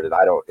James Harden.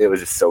 It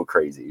was just so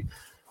crazy.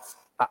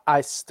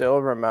 I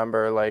still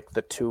remember like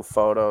the two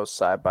photos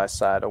side by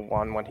side of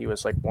one when he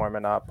was like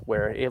warming up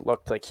where it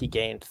looked like he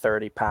gained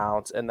 30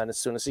 pounds. And then as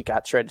soon as he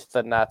got traded to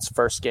the Nets,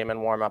 first game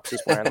in warm ups,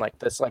 he's wearing like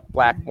this like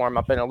black warm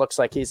up. And it looks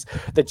like he's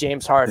the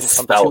James Harden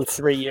from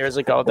 2-3 years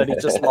ago that he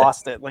just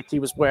lost it. Like he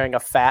was wearing a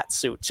fat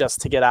suit just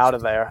to get out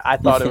of there. I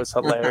thought it was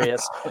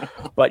hilarious.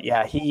 But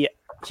yeah, he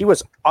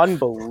was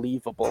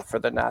unbelievable for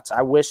the Nets.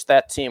 I wish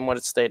that team would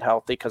have stayed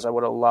healthy because I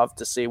would have loved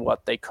to see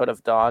what they could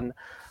have done.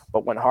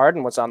 But when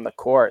Harden was on the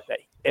court,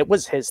 it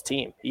was his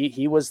team.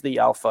 He was the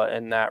alpha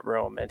in that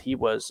room, and he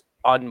was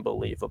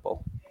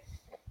unbelievable.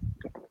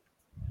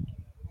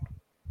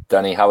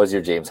 Dunny, how was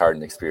your James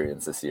Harden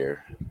experience this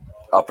year?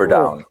 Up or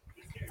down?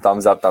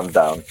 Thumbs up, thumbs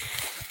down.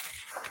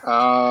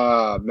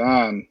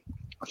 Man.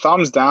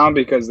 Thumbs down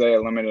because they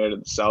eliminated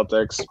the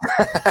Celtics.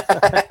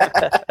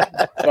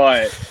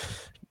 But,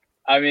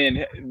 I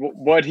mean,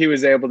 what he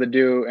was able to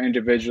do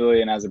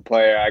individually and as a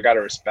player, I got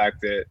to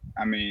respect it.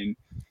 I mean,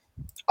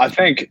 I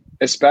think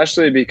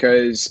especially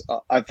because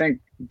I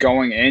think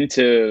going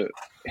into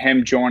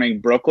him joining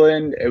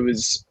Brooklyn, it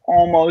was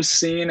almost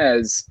seen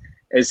as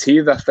is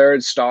he the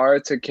third star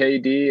to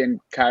KD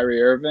and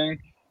Kyrie Irving?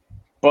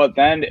 But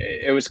then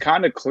it was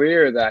kind of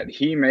clear that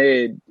he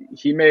made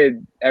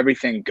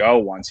everything go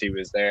once he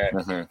was there.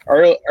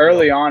 Mm-hmm.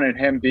 Early on in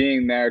him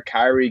being there,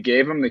 Kyrie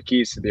gave him the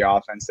keys to the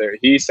offense there.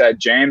 He said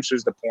James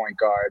was the point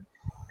guard.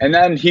 And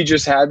then he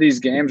just had these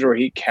games where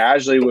he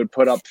casually would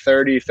put up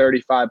 30,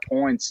 35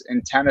 points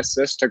and 10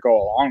 assists to go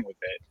along with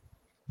it.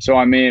 So,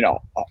 I mean,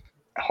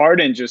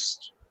 Harden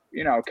just,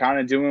 kind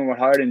of doing what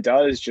Harden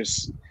does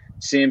just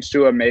seems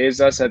to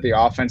amaze us at the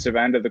offensive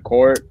end of the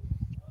court.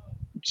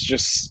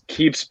 Just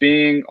keeps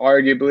being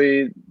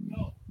arguably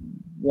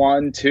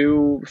 1,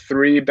 2,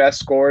 3 best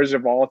scorers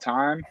of all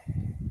time.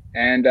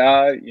 And,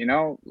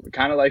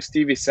 kind of like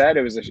Stevie said,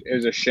 it was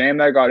a shame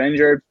that got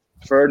injured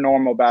for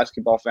normal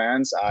basketball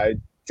fans. I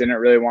didn't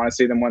really want to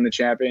see them win the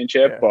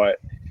championship, but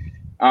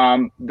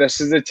this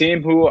is a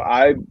team who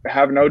I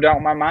have no doubt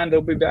in my mind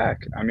they'll be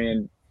back. I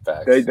mean,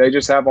 they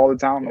just have all the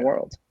talent in the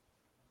world.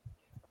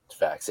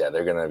 Facts, yeah,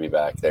 they're going to be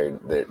back. They're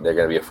going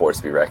to be a force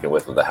to be reckoned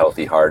with a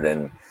healthy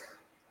Harden.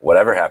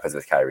 Whatever happens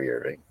with Kyrie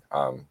Irving,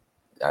 I'm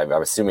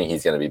assuming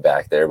he's going to be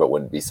back there, but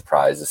wouldn't be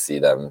surprised to see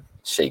them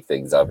shake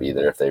things up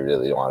either if they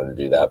really wanted to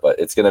do that. But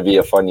it's going to be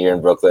a fun year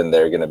in Brooklyn.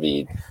 They're going to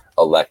be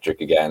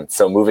electric again.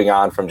 So moving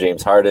on from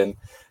James Harden.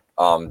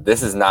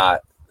 This isn't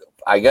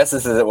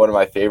one of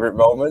my favorite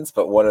moments,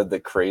 but one of the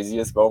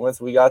craziest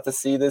moments we got to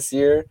see this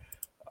year.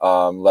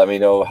 Let me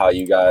know how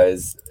you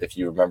guys, if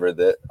you remember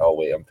that. Oh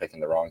wait, I'm picking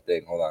the wrong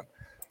thing. Hold on.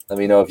 Let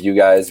me know if you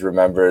guys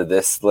remember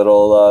this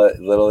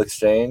little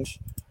exchange.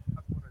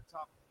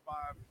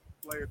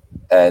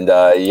 And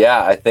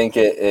I think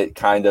it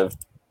kind of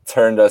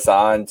turned us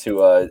on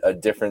to a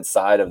different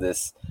side of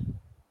this.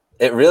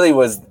 It really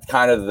was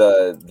kind of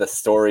the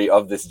story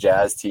of this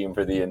Jazz team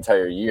for the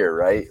entire year,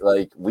 right?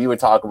 Like we would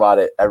talk about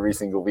it every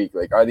single week.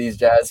 Like, are these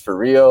Jazz for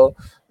real?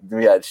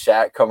 We had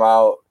Shaq come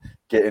out,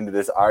 get into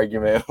this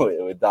argument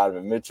with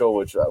Donovan Mitchell,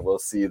 which we'll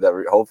see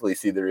hopefully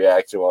see the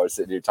reaction while we're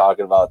sitting here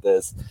talking about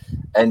this.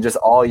 And just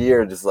all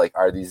year, just like,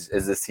 is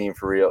this team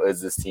for real?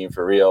 Is this team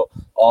for real?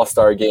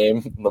 All-Star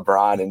game,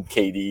 LeBron and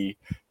KD,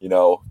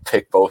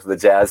 pick both of the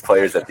Jazz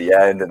players at the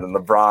end. And then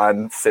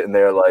LeBron sitting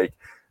there like,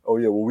 oh,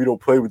 yeah, well, we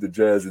don't play with the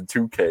Jazz in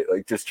 2K.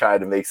 Like, just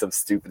trying to make some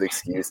stupid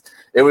excuse.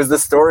 It was the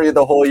story of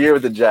the whole year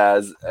with the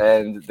Jazz,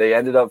 and they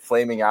ended up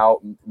flaming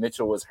out.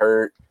 Mitchell was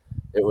hurt.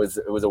 It was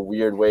a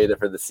weird way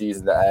for the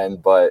season to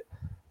end. But,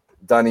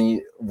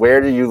 Dunny,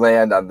 where do you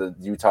land on the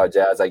Utah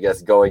Jazz, I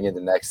guess, going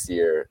into next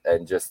year?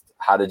 And just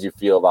how did you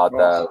feel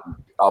about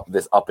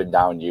this up and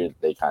down year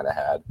that they kind of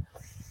had?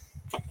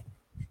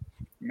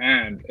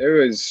 Man, it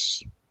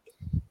was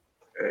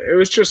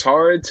just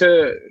hard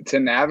to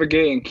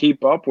navigate and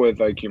keep up with,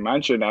 like you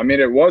mentioned. I mean,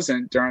 it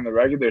wasn't during the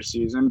regular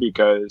season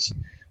because,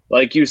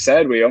 like you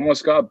said, we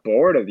almost got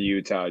bored of the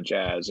Utah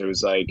Jazz. It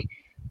was like,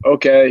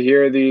 okay,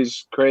 here are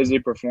these crazy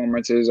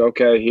performances.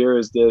 Okay, here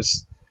is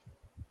this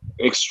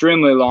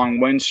extremely long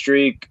win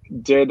streak.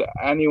 Did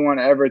anyone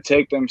ever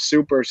take them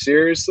super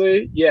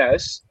seriously?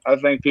 Yes. I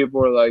think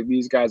people were like,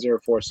 these guys are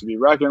a force to be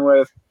reckoned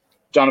with.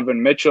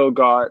 Donovan Mitchell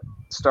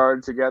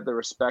started to get the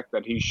respect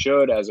that he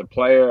should as a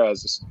player,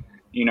 as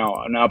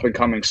an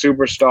up-and-coming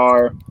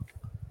superstar.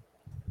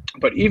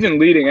 But even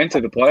leading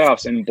into the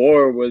playoffs, and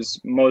boy,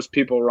 was most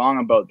people wrong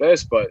about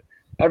this, but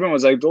everyone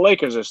was like, the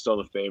Lakers are still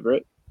the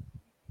favorite.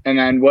 And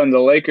then when the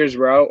Lakers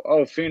were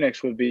out,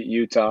 Phoenix will beat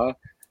Utah.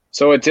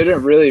 So it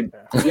didn't really,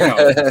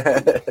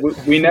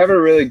 we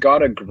never really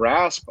got a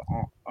grasp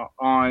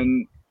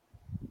on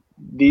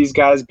these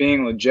guys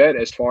being legit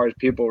as far as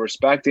people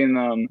respecting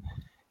them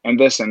and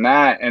this and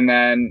that. And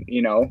then,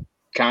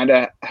 kind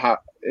of how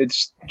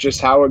it's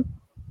just how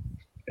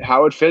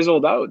it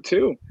fizzled out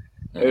too.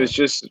 It was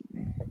just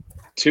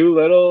too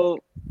little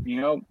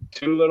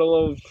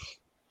of,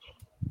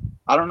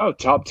 I don't know,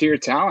 top tier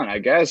talent, I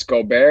guess.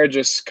 Gobert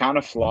just kind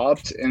of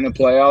flopped in the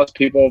playoffs.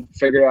 People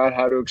figured out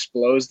how to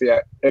expose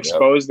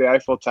the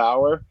Eiffel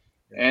Tower,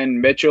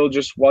 and Mitchell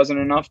just wasn't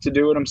enough to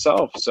do it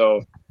himself.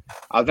 So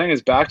I think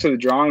it's back to the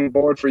drawing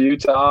board for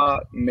Utah.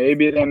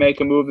 Maybe they make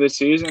a move this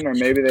season, or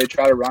maybe they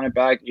try to run it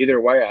back. Either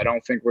way, I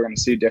don't think we're going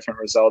to see different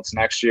results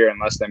next year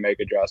unless they make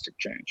a drastic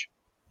change.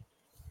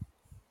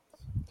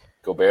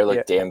 Gobert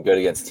looked damn good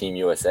against Team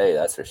USA,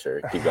 that's for sure.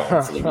 Keep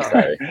going,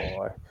 sorry.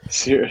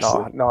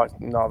 Seriously.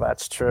 No,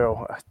 that's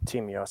true.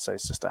 Team USA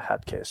is just a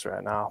head case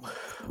right now.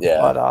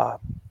 Yeah.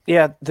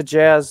 But the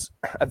Jazz,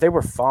 they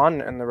were fun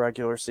in the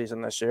regular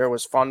season this year. It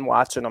was fun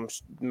watching them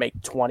make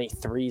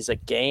 23s a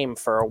game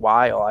for a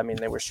while. I mean,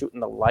 they were shooting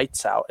the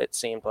lights out, it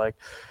seemed like.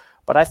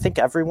 But I think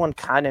everyone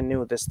kind of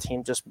knew this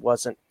team just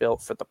wasn't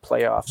built for the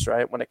playoffs,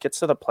 right? When it gets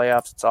to the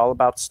playoffs, it's all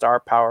about star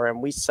power.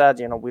 And we said,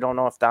 we don't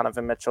know if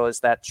Donovan Mitchell is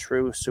that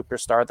true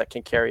superstar that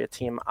can carry a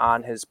team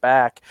on his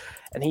back.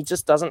 And he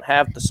just doesn't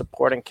have the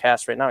supporting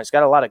cast right now. He's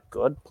got a lot of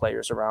good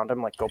players around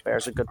him. Like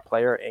Gobert's a good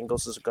player.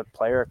 Ingles is a good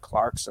player.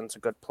 Clarkson's a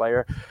good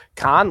player.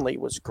 Conley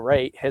was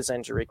great. His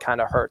injury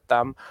kind of hurt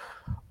them.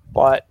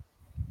 But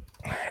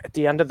at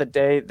the end of the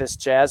day, this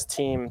Jazz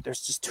team, there's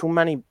just too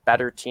many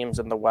better teams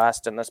in the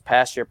West, and this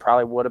past year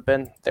probably would have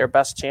been their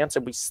best chance,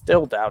 and we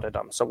still doubted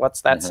them. So what's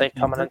that say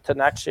coming into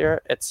next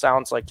year? It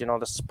sounds like,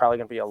 this is probably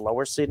going to be a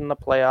lower seed in the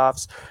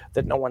playoffs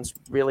that no one's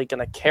really going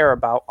to care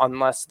about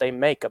unless they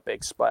make a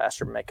big splash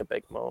or make a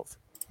big move.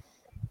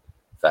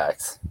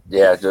 Facts.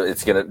 Yeah,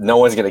 no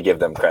one's gonna give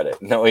them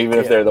credit. No, even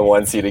if they're the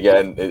 1 seed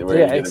again,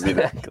 we're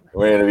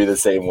gonna be the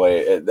same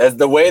way. That's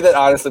the way that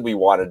honestly we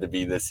wanted to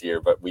be this year,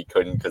 but we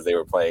couldn't because they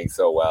were playing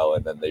so well,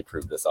 and then they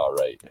proved us all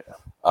right.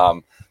 Yeah.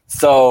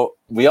 So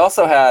we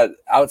also had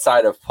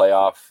outside of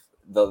playoff,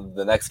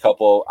 the next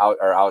couple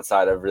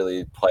outside of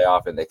really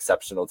playoff and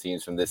exceptional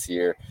teams from this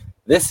year.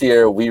 This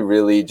year we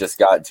really just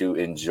got to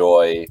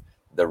enjoy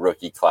the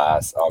rookie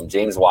class.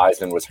 James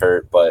Wiseman was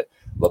hurt, but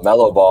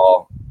LaMelo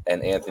Ball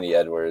and Anthony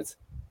Edwards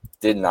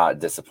did not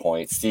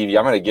disappoint. Stevie,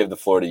 I'm going to give the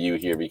floor to you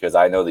here because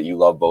I know that you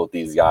love both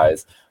these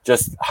guys.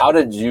 Just how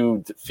did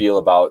you feel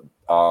about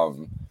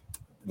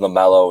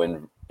LaMelo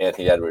and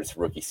Anthony Edwards'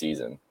 rookie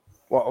season?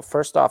 Well,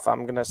 first off,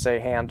 I'm going to say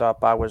hand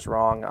up. I was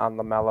wrong on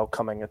LaMelo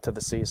coming into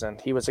the season.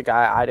 He was a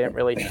guy I didn't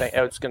really think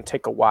it was going to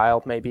take a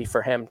while maybe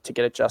for him to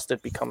get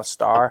adjusted, become a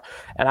star.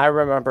 And I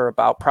remember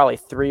about probably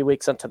 3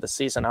 weeks into the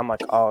season, I'm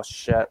like, oh,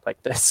 shit,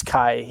 like this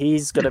guy,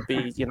 he's going to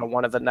be,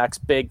 one of the next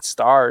big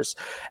stars.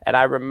 And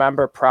I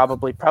remember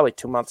probably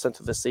 2 months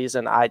into the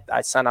season, I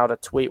sent out a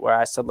tweet where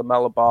I said,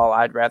 LaMelo Ball,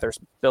 I'd rather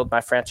build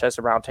my franchise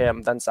around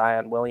him than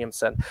Zion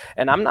Williamson.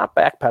 And I'm not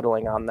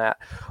backpedaling on that.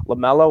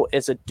 LaMelo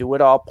is a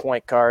do-it-all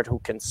point guard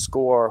who can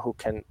score, who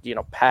can,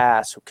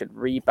 pass, who can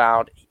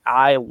rebound.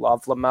 I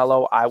love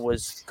LaMelo. I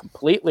was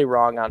completely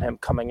wrong on him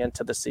coming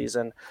into the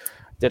season.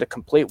 Did a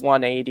complete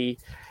 180.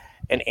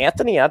 And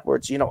Anthony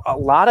Edwards, a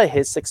lot of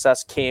his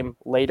success came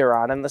later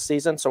on in the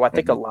season. So I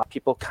think a lot of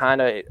people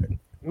kind of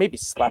maybe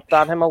slept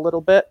on him a little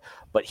bit,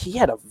 but he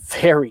had a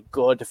very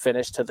good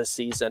finish to the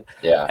season.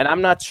 Yeah. And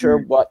I'm not sure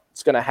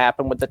what's going to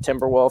happen with the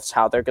Timberwolves,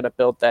 how they're going to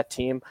build that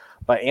team.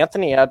 But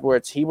Anthony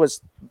Edwards, he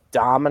was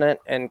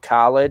dominant in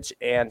college,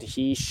 and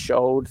he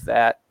showed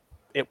that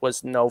it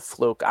was no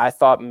fluke. I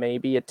thought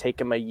maybe it'd take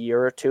him a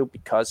year or two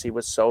because he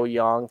was so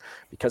young,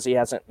 because he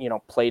hasn't,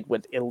 played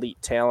with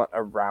elite talent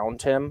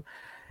around him.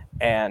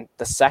 And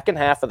the second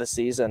half of the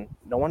season,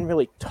 no one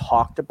really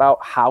talked about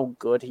how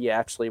good he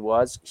actually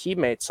was. He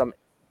made some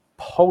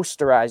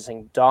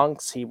posterizing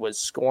dunks. He was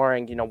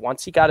scoring,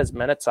 once he got his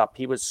minutes up,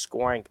 he was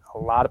scoring a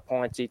lot of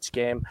points each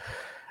game.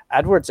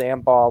 Edwards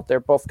and Ball, they're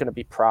both going to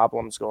be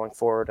problems going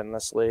forward in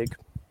this league.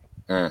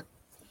 Yeah,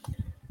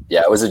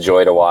 it was a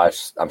joy to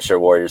watch. I'm sure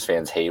Warriors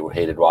fans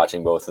hated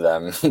watching both of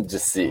them,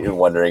 just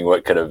wondering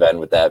what could have been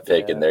with that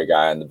pick and their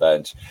guy on the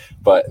bench.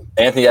 But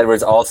Anthony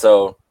Edwards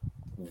also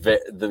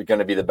going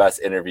to be the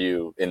best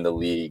interview in the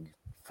league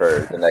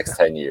for the next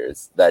 10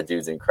 years. That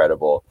dude's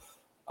incredible.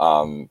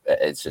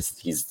 It's just,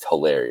 he's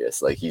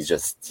hilarious. Like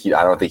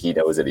I don't think he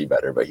knows any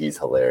better, but he's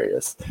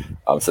hilarious.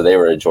 So they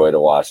were a joy to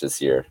watch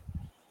this year.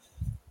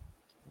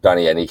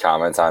 Donnie, any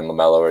comments on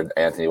LaMelo or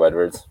Anthony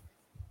Edwards?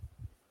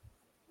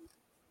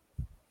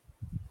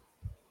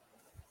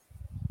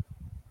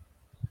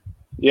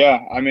 Yeah,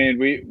 I mean,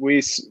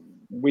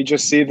 we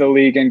just see the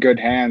league in good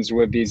hands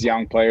with these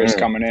young players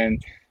coming in.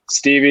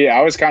 Stevie,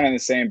 I was kind of in the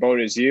same boat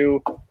as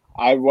you.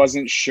 I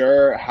wasn't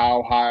sure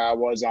how high I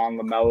was on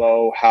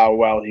LaMelo, how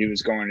well he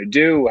was going to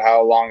do,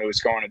 how long it was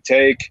going to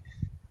take.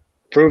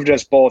 Proved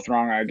us both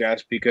wrong, I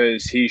guess,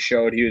 because he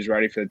showed he was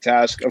ready for the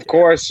task. Of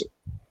course,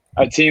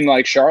 a team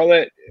like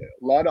Charlotte,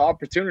 a lot of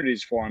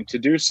opportunities for him to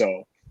do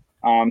so.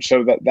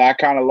 So that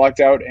kind of lucked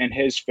out in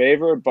his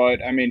favor.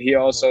 But, I mean, he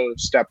also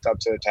stepped up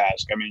to the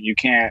task. I mean, you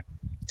can't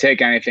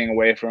take anything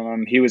away from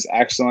him. He was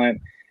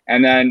excellent.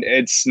 And then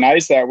it's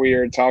nice that we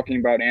are talking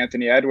about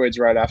Anthony Edwards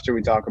right after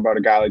we talk about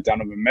a guy like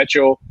Donovan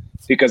Mitchell,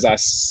 because I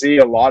see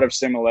a lot of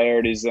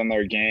similarities in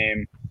their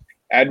game.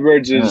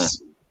 Edwards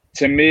is,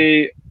 to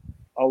me,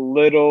 a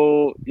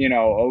little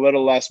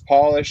less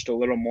polished, a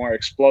little more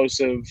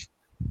explosive.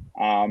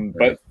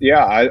 But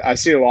yeah, I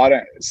see a lot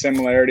of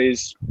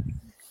similarities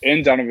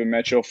in Donovan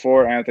Mitchell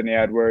for Anthony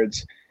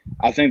Edwards.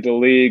 I think the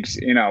league's,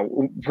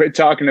 we're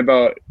talking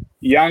about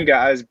young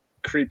guys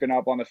creeping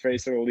up on the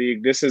face of the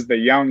league. This is the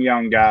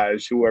young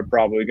guys who are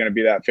probably going to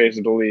be that face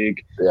of the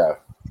league.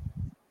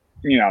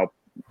 Yeah.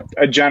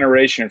 A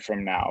generation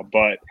from now.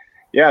 But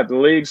yeah, the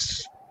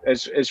league's,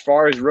 as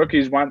far as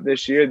rookies went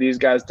this year, these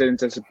guys didn't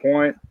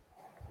disappoint.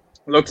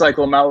 Looks like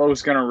LaMelo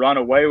was going to run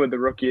away with the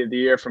Rookie of the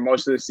Year for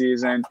most of the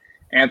season.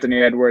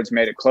 Anthony Edwards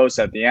made it close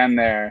at the end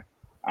there.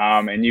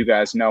 And you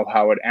guys know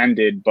how it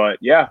ended. But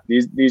yeah,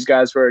 these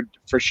guys were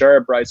for sure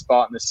a bright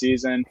spot in the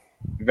season.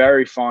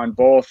 Very fun.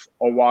 Both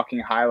a walking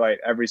highlight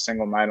every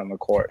single night on the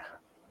court.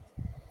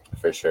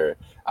 For sure.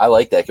 I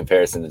like that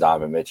comparison to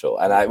Donovan Mitchell.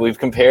 And we've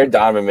compared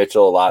Donovan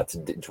Mitchell a lot to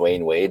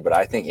Dwayne Wade, but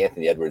I think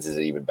Anthony Edwards is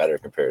an even better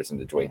comparison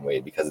to Dwayne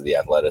Wade because of the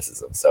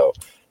athleticism. So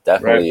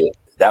definitely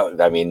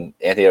Anthony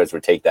Edwards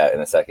would take that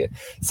in a second.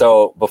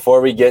 So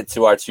before we get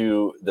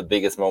to the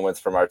biggest moments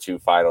from our two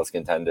finals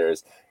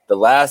contenders, the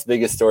last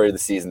biggest story of the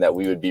season that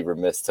we would be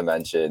remiss to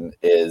mention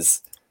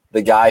is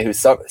the guy who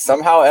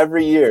somehow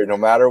every year, no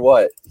matter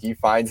what, he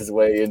finds his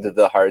way into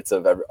the hearts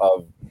of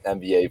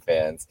NBA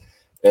fans.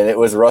 And it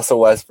was Russell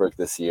Westbrook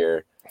this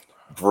year,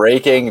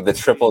 breaking the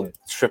triple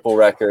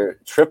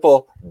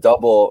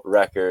double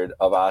record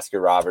of Oscar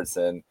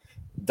Robertson.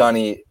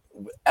 Dunny,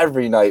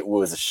 every night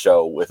was a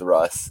show with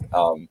Russ,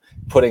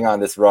 putting on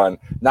this run,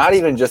 not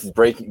even just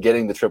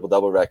getting the triple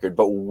double record,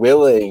 but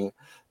willing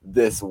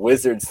this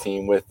Wizards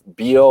team with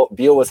Beal.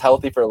 Beal was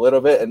healthy for a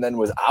little bit and then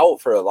was out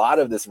for a lot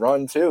of this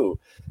run too.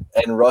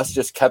 And Russ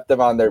just kept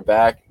them on their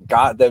back,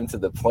 got them to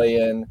the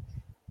play-in,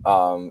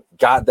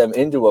 got them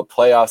into a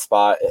playoff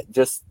spot.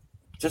 Just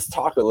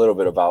talk a little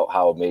bit about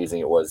how amazing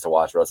it was to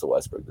watch Russell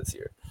Westbrook this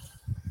year.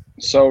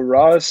 So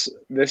Russ,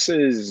 this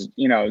is,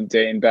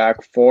 dating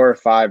back 4 or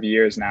 5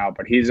 years now,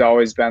 but he's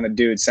always been the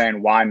dude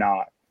saying, why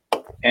not?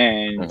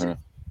 And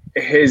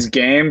his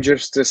game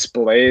just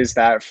displays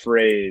that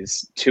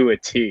phrase to a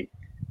T,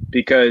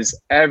 because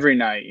every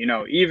night,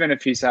 even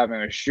if he's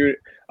having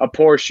a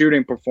poor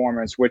shooting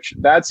performance, which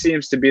that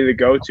seems to be the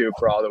go-to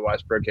for all the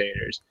Westbrook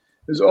haters,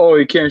 is,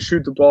 he can't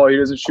shoot the ball, he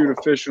doesn't shoot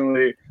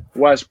efficiently,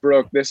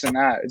 Westbrook, this and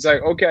that. It's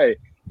like, okay,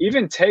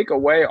 even take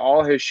away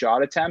all his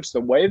shot attempts, the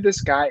way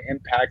this guy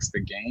impacts the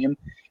game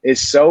is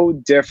so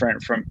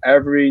different from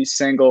every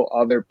single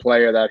other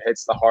player that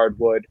hits the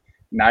hardwood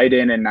night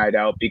in and night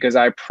out, because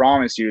I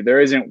promise you,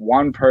 there isn't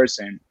one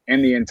person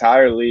in the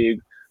entire league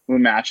who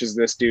matches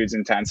this dude's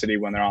intensity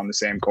when they're on the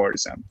same court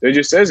as him. There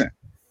just isn't.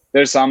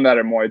 There's some that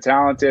are more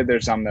talented.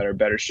 There's some that are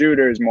better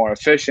shooters, more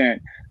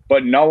efficient,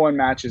 but no one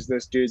matches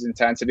this dude's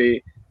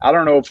intensity. I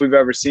don't know if we've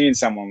ever seen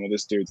someone with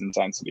this dude's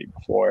intensity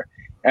before.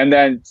 And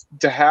then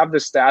to have the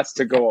stats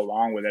to go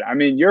along with it. I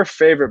mean, your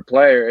favorite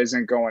player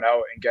isn't going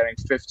out and getting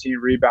 15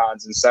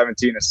 rebounds and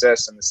 17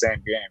 assists in the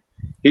same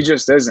game. He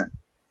just isn't.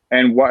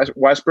 And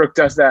Westbrook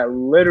does that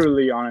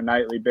literally on a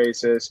nightly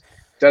basis.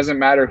 Doesn't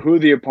matter who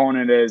the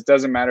opponent is.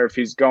 Doesn't matter if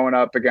he's going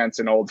up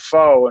against an old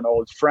foe, an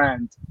old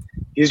friend.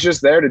 He's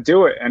just there to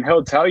do it. And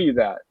he'll tell you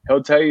that.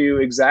 He'll tell you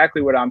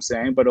exactly what I'm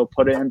saying, but he'll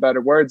put it in better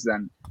words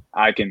than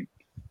I can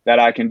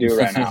do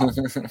right now.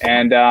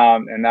 And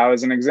that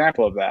was an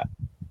example of that.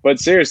 But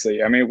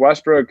seriously, I mean,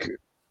 Westbrook,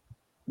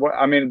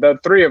 the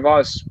three of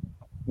us,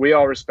 we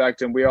all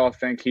respect him. We all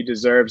think he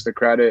deserves the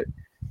credit.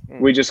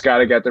 We just got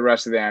to get the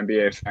rest of the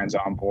NBA fans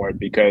on board,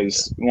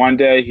 because one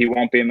day he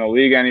won't be in the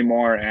league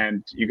anymore,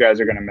 and you guys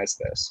are going to miss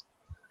this.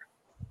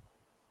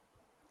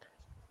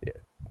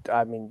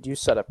 I mean, you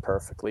said it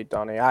perfectly,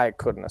 Donnie. I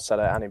couldn't have said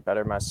it any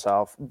better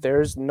myself.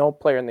 There's no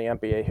player in the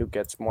NBA who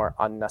gets more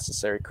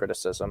unnecessary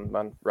criticism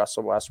than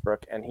Russell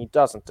Westbrook, and he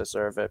doesn't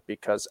deserve it,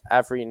 because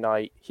every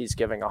night he's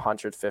giving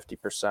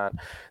 150%.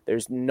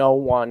 There's no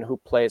one who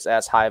plays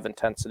as high of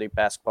intensity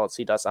basketball as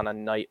he does on a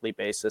nightly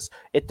basis.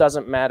 It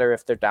doesn't matter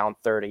if they're down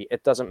 30.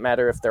 It doesn't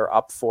matter if they're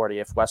up 40.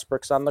 If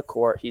Westbrook's on the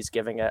court, he's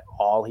giving it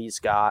all he's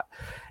got.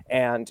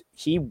 And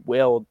he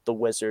willed the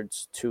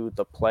Wizards to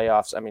the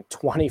playoffs. I mean,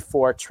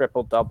 24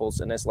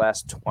 triple-doubles in his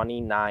last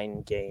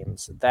 29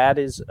 games. That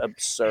is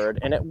absurd.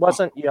 And it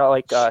wasn't,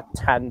 like a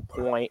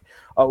 10-point,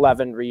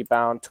 11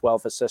 rebound,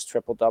 12 assist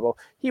triple-double.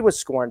 He was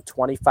scoring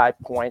 25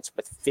 points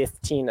with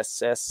 15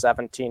 assists,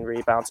 17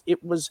 rebounds. He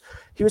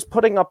was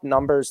putting up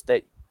numbers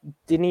that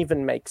didn't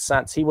even make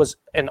sense. He was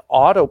an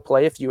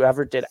autoplay if you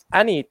ever did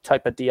any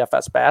type of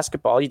DFS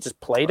basketball. You just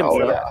played him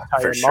for the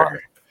entire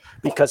month.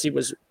 Because he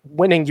was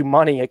winning you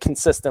money on a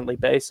consistently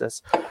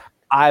basis.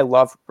 I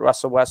love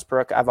Russell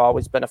Westbrook. I've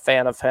always been a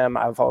fan of him.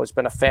 I've always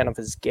been a fan of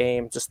his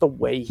game, just the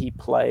way he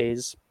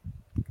plays.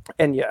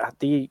 And yeah,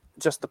 the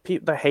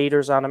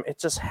haters on him, it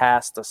just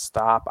has to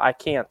stop. I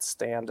can't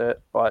stand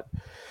it. But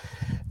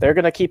they're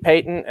going to keep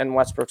hating, and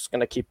Westbrook's going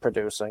to keep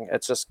producing.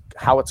 It's just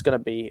how it's going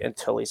to be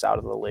until he's out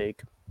of the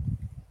league.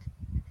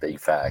 Big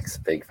facts.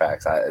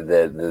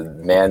 The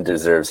man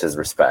deserves his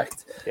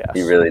respect. Yes.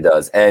 He really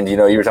does. And, you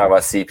were talking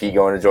about CP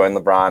going to join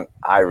LeBron.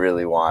 I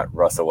really want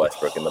Russell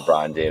Westbrook and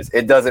LeBron James.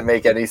 It doesn't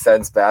make any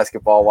sense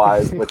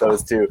basketball-wise with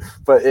those two,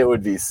 but it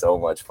would be so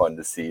much fun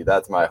to see.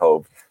 That's my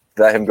hope.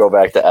 Let him go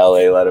back to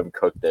LA. Let him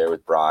cook there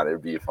with Bron.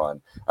 It'd be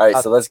fun. All right,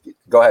 so let's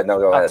go ahead. No,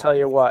 go ahead. I'll tell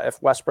you what.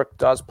 If Westbrook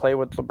does play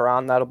with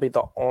LeBron, that'll be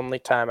the only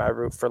time I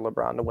root for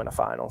LeBron to win a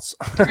finals.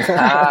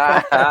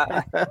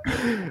 I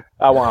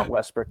want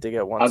Westbrook to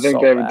get one. I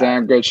think they have a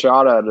damn good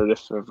shot at it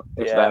if that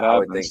happens. I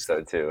would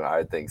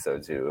think so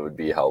too. It would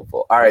be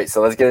helpful. All right,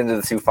 so let's get into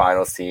the two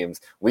finals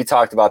teams. We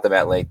talked about them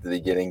at length at the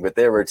beginning, but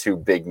there were two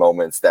big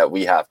moments that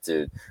we have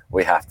to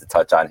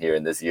touch on here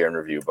in this year in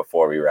review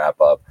before we wrap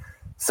up.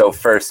 So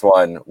first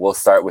one, we'll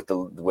start with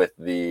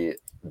the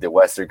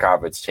Western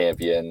Conference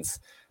champions.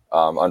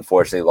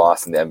 Unfortunately,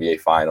 lost in the NBA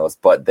Finals,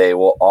 but they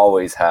will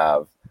always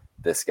have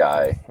this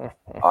guy,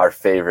 our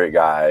favorite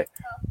guy,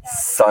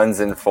 Suns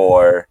in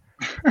 4.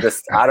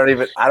 Just I don't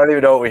even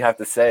know what we have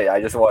to say.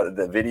 I just want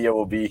the video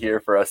will be here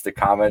for us to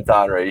comment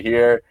on right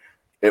here.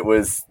 It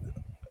was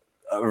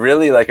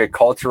really like a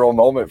cultural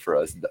moment for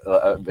us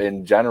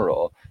in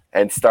general.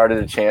 And started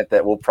a chant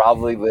that will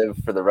probably live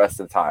for the rest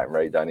of time,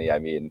 right, Dunny? I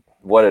mean,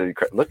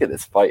 look at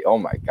this fight. Oh,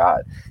 my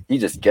God. He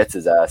just gets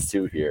his ass,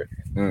 too, here.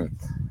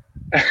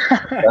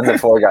 Suns and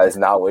 4 guys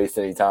not waste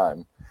any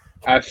time.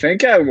 I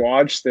think I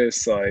watched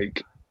this,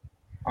 like,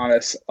 on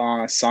a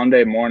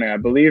Sunday morning. I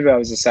believe that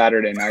was a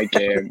Saturday night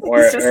game.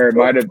 or it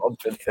might have –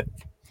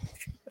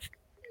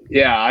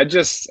 Yeah, I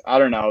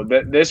don't know.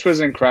 This was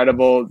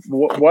incredible.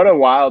 What a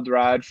wild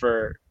ride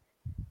for –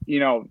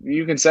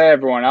 you can say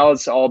everyone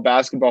else, all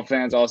basketball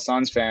fans, all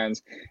Suns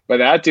fans, but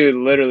that dude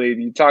literally,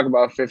 you talk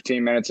about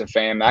 15 minutes of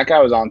fame. That guy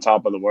was on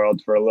top of the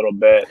world for a little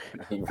bit.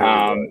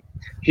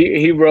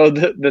 He rode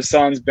the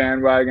Suns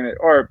bandwagon,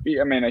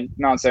 I'm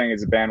not saying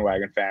he's a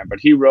bandwagon fan,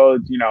 but he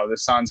rode, the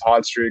Suns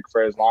hot streak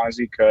for as long as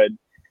he could.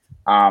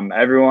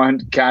 Everyone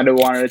kind of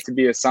wanted it to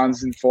be a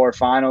Suns in 4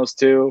 finals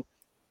too.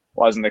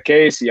 Wasn't the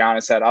case.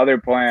 Giannis had other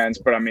plans,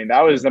 but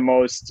that was the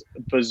most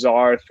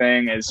bizarre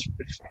thing as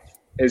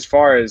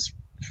far as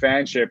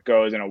fanship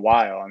goes in a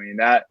while.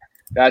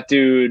 That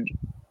dude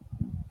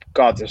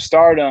got to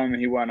stardom.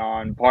 He went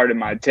on Pardon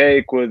My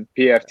Take with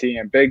PFT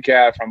and Big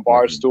Cat from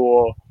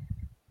Barstool.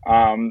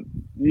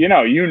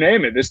 You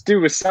name it. This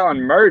dude was selling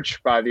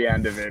merch by the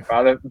end of it.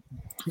 By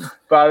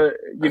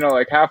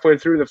like halfway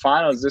through the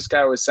finals, this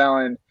guy was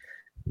selling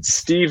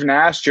Steve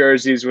Nash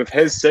jerseys with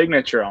his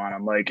signature on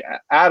them. Like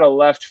out of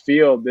left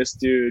field, this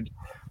dude,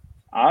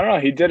 I don't know.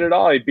 He did it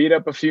all. He beat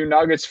up a few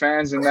Nuggets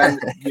fans, and then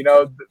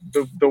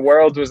the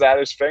world was at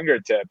his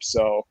fingertips.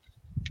 So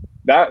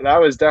that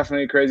was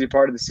definitely a crazy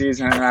part of the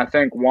season, and I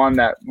think one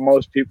that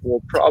most people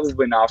will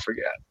probably not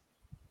forget.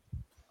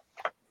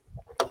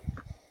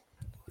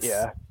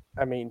 Yeah,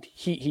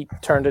 he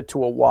turned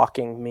into a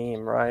walking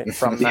meme, right?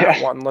 From that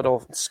one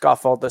little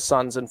scuffle the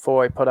Suns and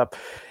 4 put up.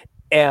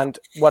 And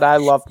what I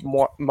loved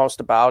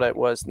most about it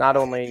was not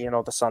only,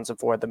 the Suns and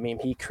 4, the meme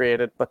he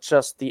created, but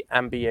just the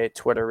NBA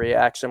Twitter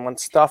reaction. When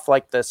stuff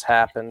like this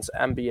happens,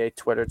 NBA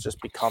Twitter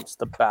just becomes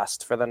the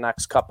best for the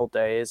next couple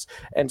days.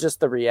 And just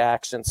the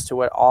reactions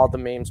to it, all the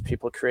memes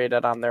people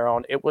created on their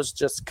own, it was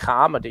just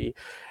comedy.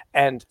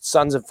 And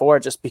Suns and 4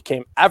 just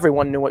became,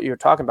 everyone knew what you were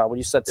talking about. When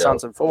you said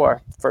Suns and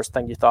 4, first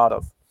thing you thought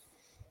of.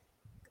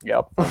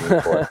 Yep.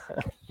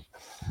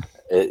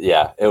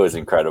 It was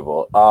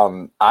incredible.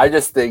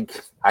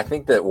 I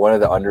think that one of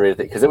the underrated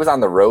things, because it was on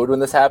the road when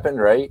this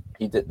happened, right?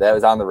 That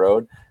was on the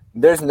road.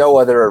 There's no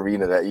other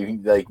arena that you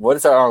can, like, what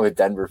is wrong with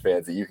Denver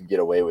fans that you can get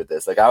away with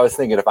this? Like, I was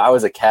thinking if I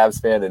was a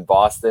Cavs fan in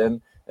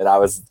Boston and I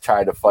was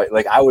trying to fight,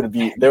 like,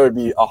 there would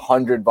be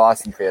 100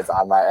 Boston fans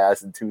on my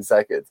ass in 2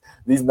 seconds.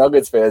 These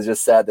Nuggets fans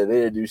just sat there,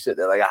 they didn't do shit.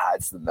 They're like,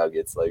 it's the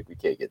Nuggets. Like, we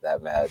can't get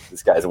that mad.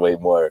 This guy's way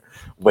more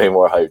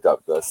hyped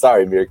up though.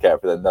 Sorry,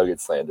 Meerkat, for the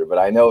Nuggets slander, but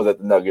I know that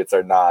the Nuggets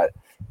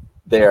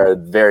they are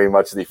very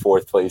much the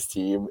 4th place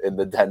team in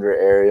the Denver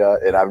area,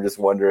 and I'm just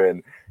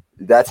wondering,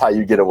 that's how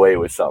you get away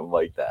with something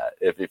like that.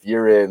 If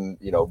you're in,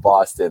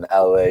 Boston,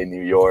 LA,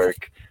 New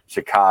York,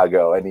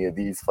 Chicago, any of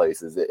these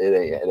places, it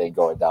ain't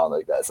going down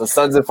like that. So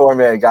Suns and 4,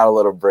 man, got a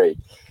little break.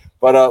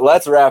 But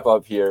let's wrap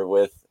up here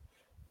with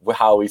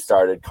how we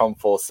started, come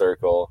full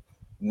circle.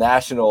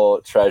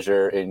 National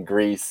treasure in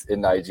Greece, in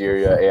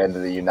Nigeria, and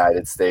in the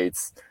United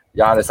States,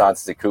 Giannis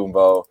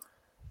Antetokounmpo,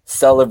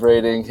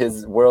 celebrating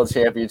his world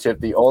championship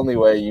the only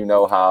way you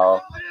know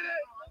how,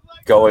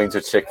 going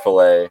to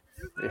Chick-fil-A.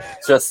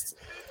 Just,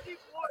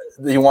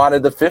 he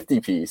wanted the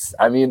 50-piece.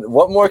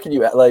 What more can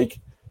you, like,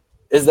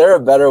 is there a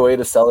better way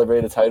to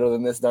celebrate a title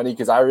than this, Dunny?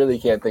 Because I really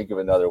can't think of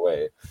another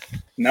way.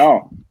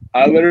 No,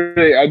 I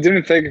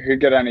didn't think it could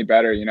get any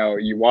better.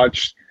 You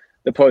watch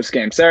the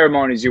post-game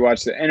ceremonies, you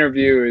watch the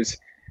interviews,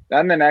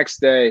 then the next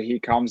day he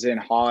comes in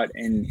hot,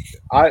 and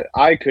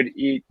I could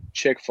eat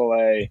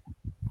Chick-fil-A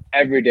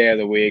every day of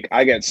the week.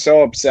 I get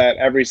so upset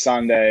every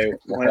Sunday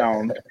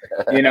when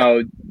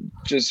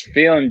just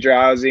feeling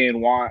drowsy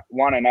and want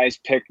a nice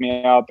pick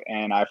me up,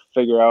 and I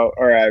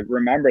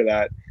remember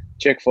that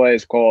Chick-fil-A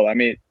is cold. I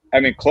mean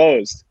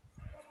closed.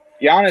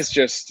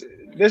 Giannis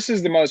this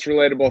is the most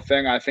relatable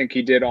thing I think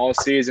he did all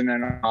season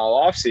and all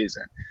off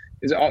season.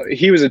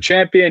 He was a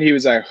champion. He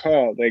was like,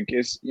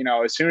 as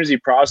soon as he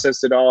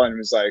processed it all and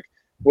was like,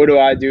 what do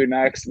I do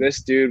next?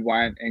 This dude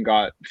went and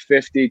got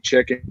 50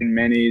 chicken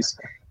minis,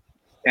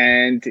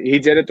 and he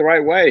did it the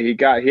right way. He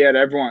had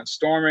everyone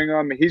storming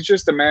him. He's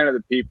just a man of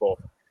the people.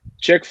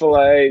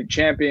 Chick-fil-A,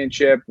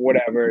 championship,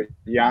 whatever.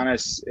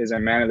 Giannis is a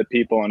man of the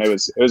people, and it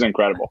was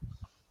incredible.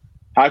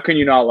 How can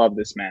you not love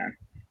this man?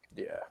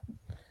 Yeah.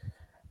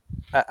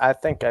 I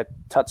think I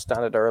touched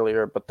on it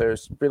earlier, but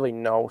there's really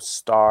no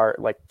star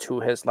like to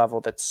his level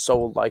that's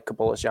so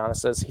likable as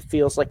Giannis is. He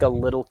feels like a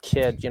little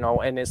kid,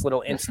 in his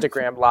little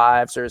Instagram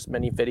lives or his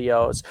mini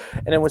videos.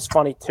 And it was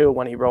funny too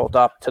when he rolled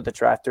up to the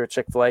drive-thru at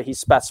Chick-fil-A. He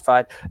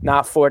specified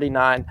not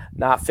 49,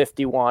 not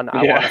 51. I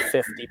want a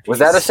 50 piece. Was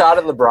that a shot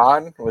at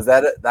LeBron? Was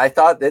that it? I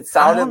thought it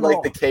sounded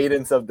like the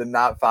cadence of the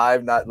not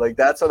 5, not like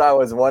that's what I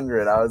was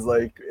wondering. I was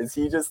like, is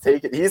he just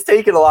taking? He's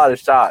taking a lot of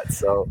shots,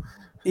 so.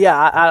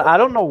 Yeah, I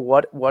don't know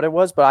what it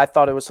was, but I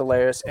thought it was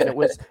hilarious. And it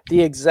was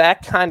the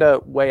exact kind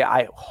of way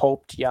I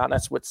hoped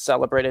Giannis would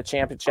celebrate a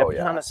championship. Oh,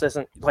 yeah. Giannis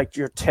isn't like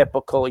your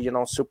typical,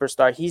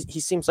 superstar. He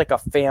seems like a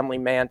family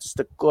man,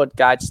 just a good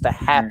guy, just a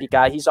happy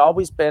guy. He's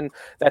always been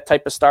that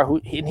type of star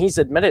and he's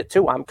admitted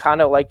too. I'm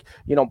kind of like,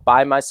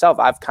 by myself.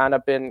 I've kind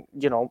of been,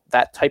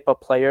 that type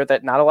of player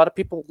that not a lot of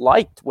people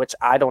liked, which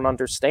I don't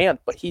understand.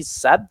 But he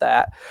said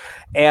that.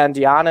 And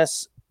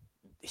Giannis,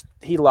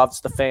 he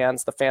loves the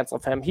fans. The fans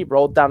love him. He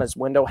rolled down his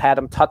window, had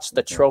him touch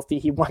the trophy.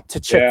 He went to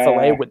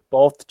Chick-fil-A with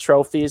both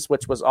trophies,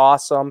 which was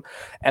awesome.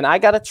 And I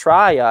got to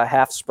try a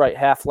half Sprite,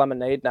 half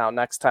lemonade now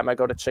next time I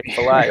go to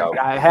Chick-fil-A.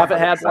 I haven't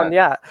had one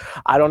yet.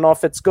 I don't know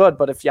if it's good,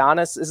 but if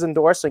Giannis is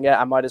endorsing it,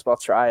 I might as well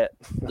try it.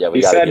 Yeah,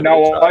 he said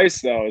no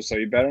ice, though, so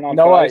you better not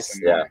no ice.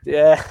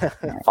 Yeah.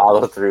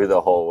 Follow through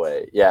the whole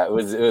way. Yeah, it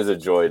was a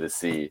joy to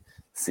see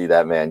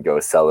that man go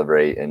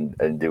celebrate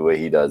and do what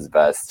he does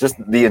best. Just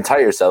the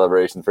entire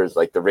celebration for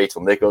like the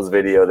Rachel Nichols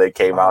video that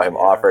came out, him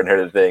offering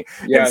her the thing,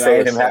 him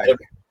saying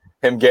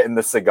him getting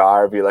the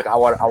cigar, be like, I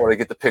want to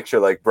get the picture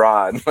like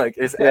Bron. Like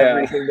it's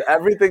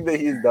everything that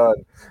he's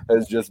done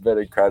has just been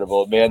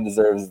incredible. Man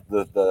deserves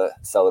the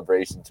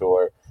celebration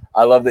tour.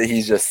 I love that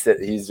he's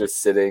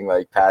just sitting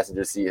like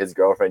passenger seat. His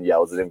girlfriend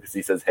yells at him because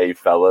he says, "Hey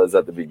fellas"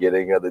 at the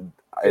beginning of the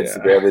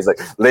Instagram. He's like,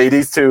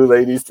 ladies too,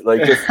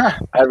 like just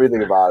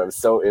everything about him.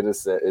 So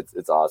innocent.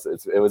 It's awesome.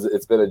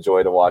 It's been a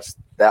joy to watch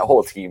that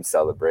whole team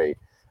celebrate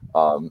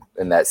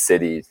in that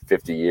city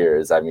 50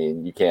 years. I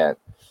mean, you can't.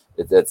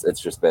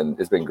 It's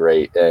been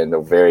great and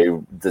a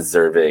very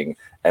deserving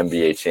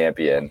NBA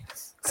champion.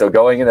 So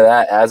going into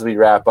that, as we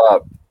wrap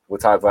up, we'll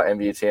talk about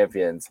NBA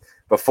champions.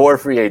 Before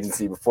free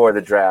agency, before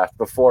the draft,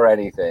 before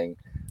anything,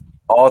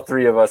 all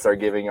three of us are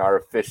giving our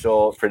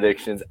official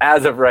predictions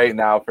as of right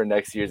now for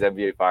next year's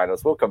NBA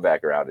Finals. We'll come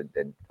back around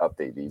and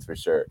update these for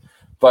sure.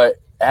 But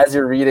as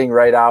you're reading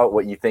right out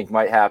what you think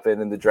might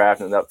happen in the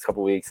draft in the next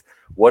couple of weeks,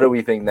 what do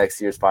we think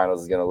next year's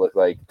Finals is going to look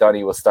like?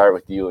 Dunny, we'll start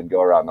with you and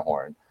go around the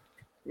horn.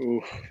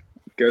 Ooh,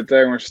 good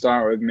thing we're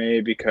starting with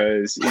me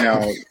because,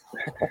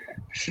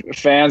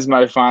 fans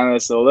might find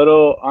this a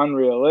little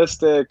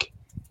unrealistic.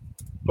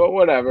 But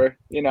whatever,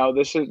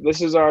 this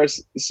is our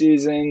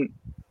season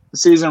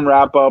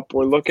wrap up.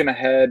 We're looking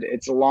ahead.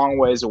 It's a long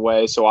ways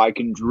away, so I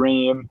can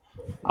dream.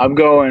 I'm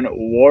going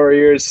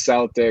Warriors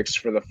Celtics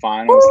for the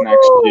finals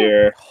next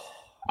year.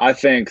 I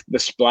think the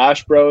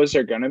Splash Bros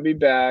are going to be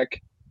back.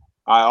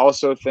 I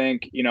also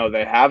think,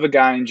 they have a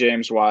guy in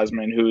James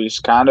Wiseman who's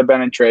kind of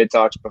been in trade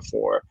talks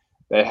before.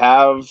 They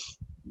have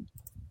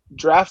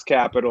draft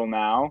capital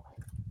now,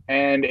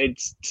 and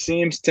it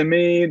seems to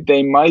me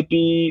they might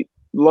be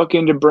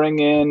looking to bring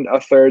in a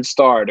third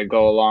star to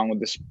go along with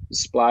the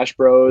Splash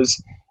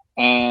Bros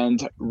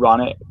and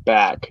run it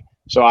back.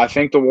 So I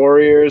think the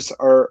Warriors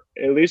are,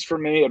 at least for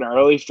me, an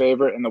early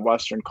favorite in the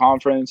Western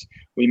Conference.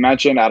 We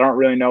mentioned I don't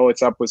really know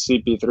what's up with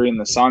CP3 and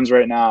the Suns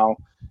right now.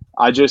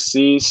 I just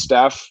see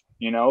Steph,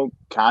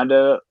 kind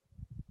of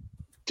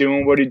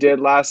doing what he did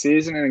last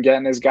season and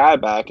getting his guy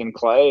back in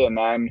Clay, and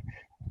then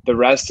the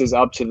rest is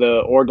up to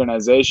the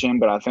organization,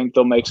 but I think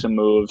they'll make some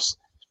moves.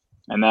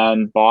 And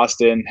then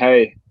Boston,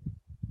 hey,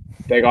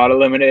 they got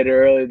eliminated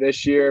early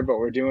this year, but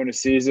we're doing a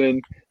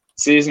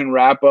season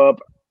wrap up.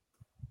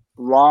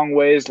 Long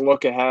ways to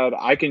look ahead.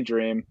 I can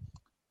dream.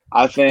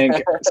 I think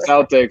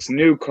Celtics,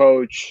 new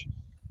coach,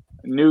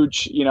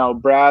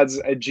 Brad's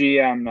a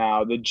GM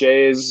now. The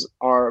Jays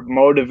are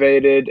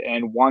motivated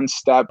and one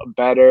step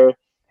better.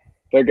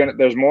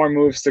 There's more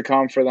moves to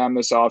come for them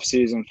this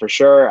offseason for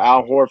sure.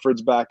 Al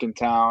Horford's back in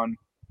town.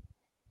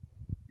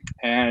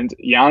 And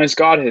Giannis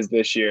got his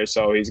this year,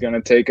 so he's going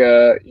to take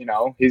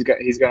he's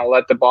going to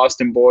let the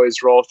Boston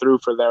boys roll through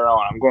for their own.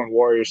 I'm going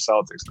Warriors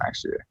Celtics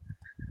next year.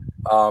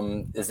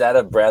 Is that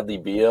a Bradley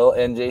Beal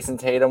and Jason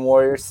Tatum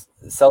Warriors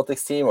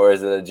Celtics team, or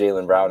is it a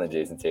Jaylen Brown and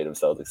Jason Tatum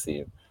Celtics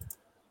team?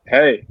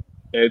 Hey,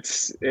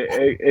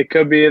 It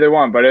could be either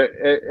one, but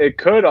it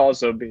could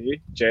also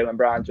be Jaylen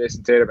Brown,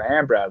 Jason Tatum,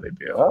 and Bradley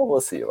Beal. Well,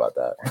 we'll see about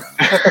that.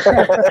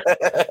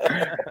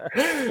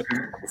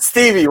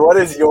 Stevie, what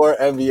is your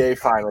NBA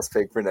Finals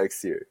pick for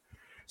next year?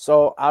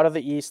 So out of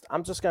the East,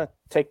 I'm just going to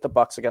take the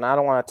Bucks again. I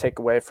don't want to take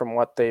away from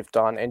what they've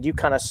done. And you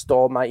kind of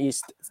stole my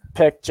East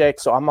pick,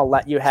 Jake, so I'm going to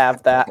let you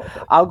have that.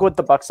 I'll go with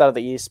the Bucks out of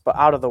the East, but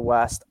out of the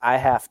West, I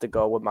have to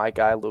go with my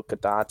guy, Luka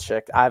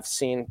Doncic. I've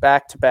seen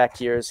back-to-back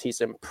years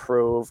he's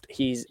improved.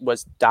 He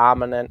was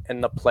dominant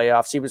in the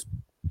playoffs. He was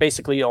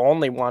basically the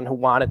only one who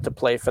wanted to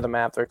play for the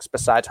Mavericks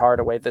besides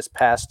Hardaway this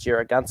past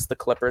year against the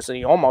Clippers, and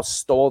he almost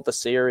stole the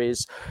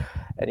series.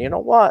 And you know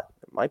what?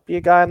 Might be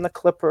a guy in the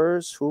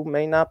Clippers who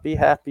may not be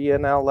happy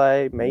in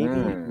LA.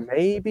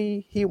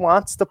 Maybe he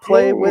wants to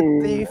play with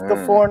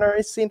the foreigner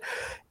he's seen.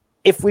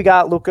 If we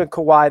got Luka and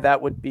Kawhi,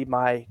 that would be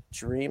my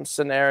dream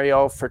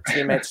scenario for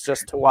teammates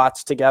just to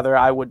watch together.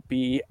 I'd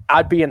be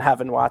in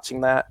heaven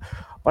watching that.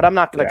 But I'm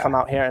not going to come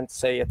out here and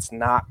say it's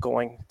not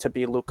going to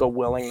be Luka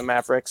willing the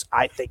Mavericks.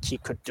 I think he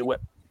could do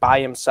it by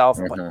himself,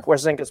 but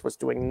Porzingis was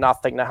doing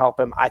nothing to help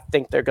him. I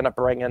think they're going to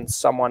bring in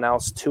someone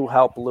else to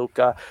help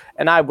Luka,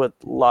 and I would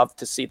love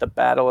to see the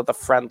battle of the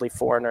friendly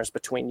foreigners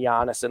between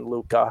Giannis and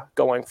Luka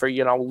going for,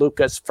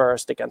 Luka's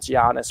first against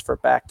Giannis for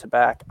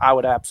back-to-back. I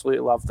would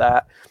absolutely love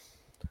that.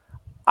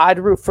 I'd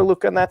root for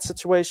Luka in that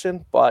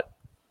situation, but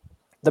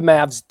the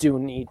Mavs do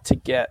need to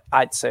get,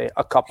 I'd say,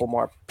 a couple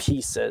more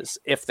pieces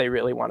if they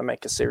really want to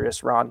make a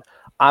serious run.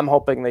 I'm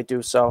hoping they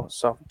do so.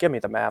 So give me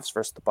the Mavs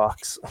versus the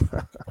Bucks.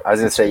 I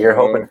was gonna say you're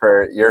hoping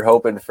for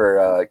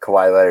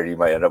Kawhi Leonard. You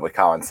might end up with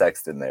Colin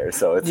Sexton there.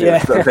 So it's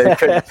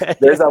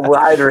there's a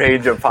wide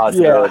range of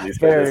possibilities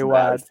for this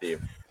Mavs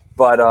team.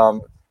 But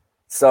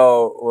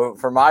so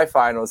for my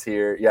finals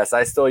here, yes,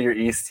 I stole your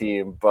East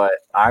team, but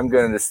I'm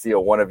going to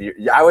steal one of you.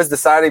 I was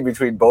deciding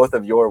between both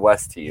of your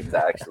West teams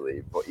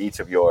actually, each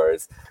of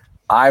yours.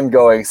 I'm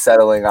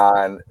settling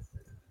on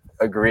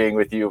agreeing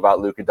with you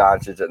about Luka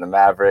Doncic and the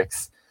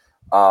Mavericks.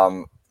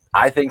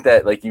 I think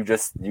that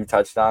you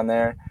touched on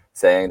there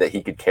saying that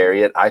he could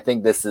carry it. I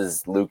think this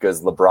is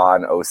Luka's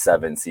LeBron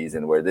 07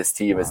 season where this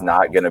team is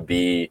not going to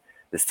be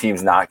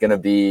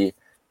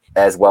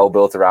as well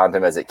built around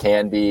him as it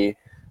can be,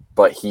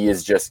 but he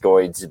is just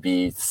going to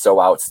be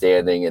so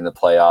outstanding in the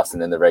playoffs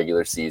and in the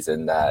regular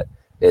season that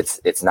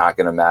it's not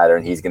going to matter.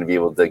 And he's going to be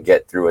able to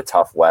get through a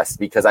tough West,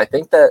 because I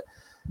think that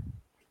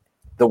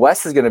the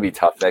West is going to be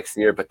tough next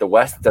year, but the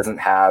West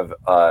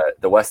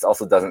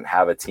also doesn't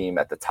have a team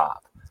at the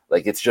top.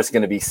 Like, it's just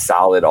going to be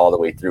solid all the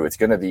way through. It's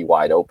going to be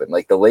wide open.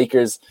 Like the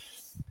Lakers,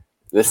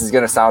 this is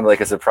going to sound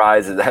like a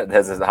surprise.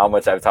 This is how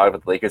much I've talked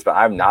about the Lakers, but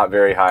I'm not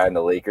very high on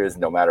the Lakers,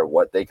 no matter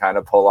what they kind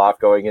of pull off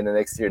going into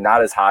next year.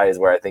 Not as high as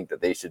where I think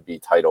that they should be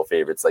title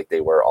favorites like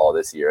they were all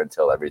this year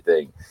until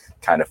everything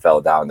kind of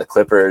fell down. The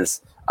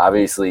Clippers,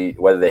 obviously,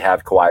 whether they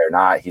have Kawhi or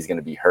not, he's going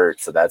to be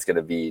hurt, so that's going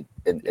to be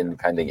an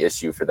impending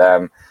issue for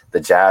them. The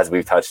Jazz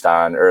we've touched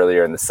on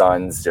earlier, and the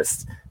Suns,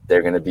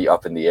 they're going to be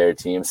up in the air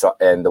team. So,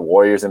 and the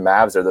Warriors and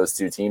Mavs are those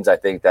two teams I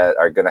think that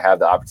are going to have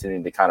the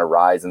opportunity to kind of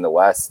rise in the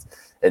West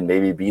and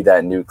maybe be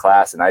that new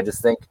class. And I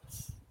just think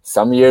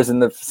some years in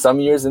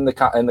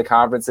the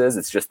conferences,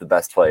 it's just the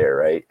best player,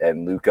 right?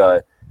 And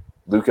Luka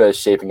is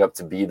shaping up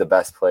to be the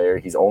best player.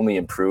 He's only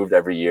improved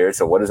every year.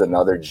 So what does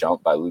another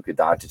jump by Luka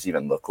Doncic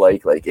even look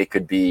like? Like it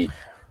could be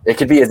his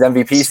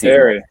MVP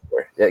season.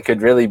 It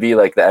could really be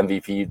like the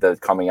MVP, the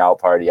coming out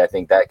party. I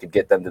think that could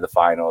get them to the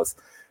finals,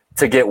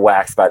 to get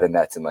waxed by the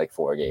Nets in like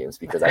 4 games,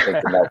 because I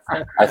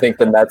think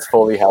the Nets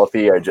fully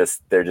healthy they're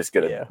just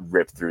gonna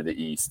rip through the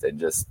East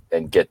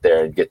and get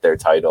there and get their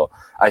title.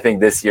 I think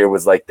this year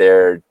was like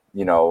their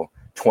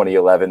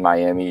 2011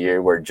 Miami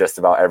year where just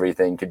about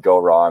everything could go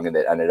wrong and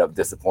it ended up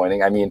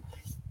disappointing. I mean,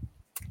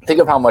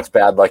 think of how much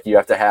bad luck you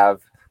have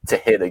to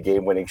hit a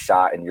game-winning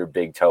shot and your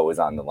big toe is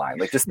on the line.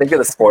 Like, just think of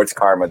the sports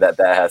karma that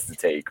has to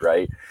take,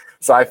 right?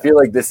 So I feel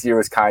like this year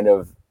was kind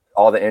of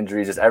all the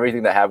injuries, just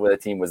everything that happened with the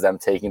team was them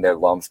taking their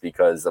lumps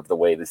because of the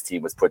way this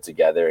team was put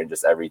together and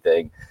just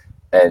everything.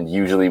 And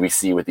usually we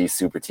see with these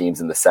super teams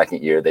in the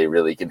second year, they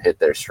really can hit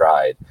their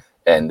stride.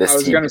 And this, I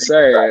was going to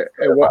say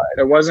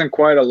it wasn't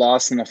quite a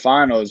loss in the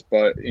finals,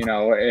 but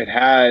it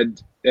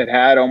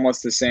had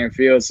almost the same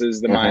feels as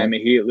the Miami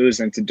Heat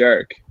losing to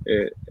Dirk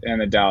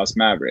and the Dallas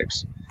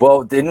Mavericks.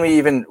 Well, didn't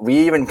we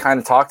even kind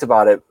of talked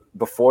about it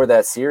before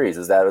that series?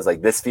 Is that it was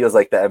like, this feels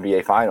like the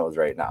NBA Finals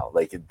right now.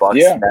 Like Bucks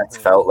Nets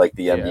felt like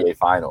the NBA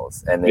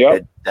Finals, and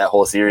that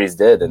whole series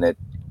did, and it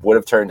would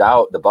have turned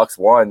out the Bucks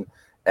won.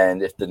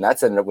 And if the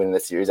Nets ended up winning the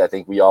series, I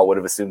think we all would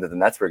have assumed that the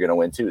Nets were going to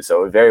win too.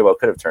 So it very well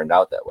could have turned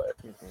out that way.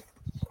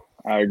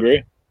 I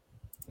agree.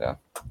 Yeah.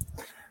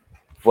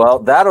 Well,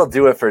 that'll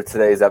do it for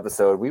today's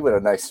episode. We went a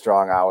nice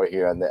strong hour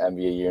here on the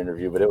NBA Year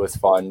Interview, but it was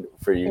fun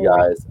for you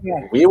guys.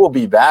 Yeah. We will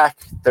be back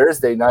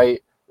Thursday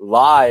night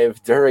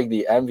live during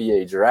the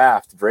NBA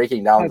draft,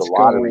 breaking down the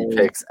lottery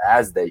picks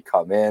as they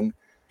come in.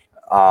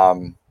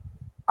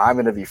 I'm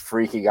going to be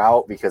freaking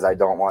out because I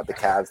don't want the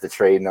Cavs to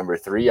trade number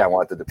 3. I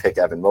wanted to pick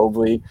Evan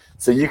Mobley.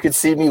 So you could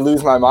see me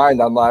lose my mind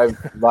on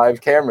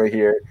live camera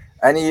here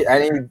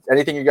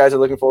Anything you guys are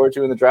looking forward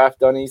to in the draft,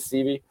 Dunny,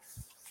 Stevie?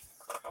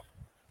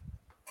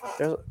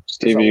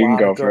 Stevie, you can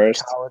go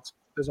first.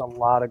 There's a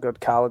lot of good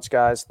college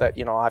guys that,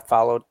 I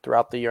followed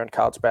throughout the year in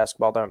college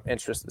basketball that I'm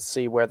interested to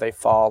see where they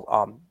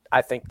fall.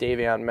 I think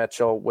Davion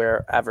Mitchell,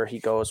 wherever he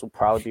goes, will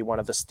probably be one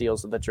of the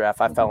steals of the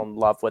draft. I fell in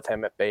love with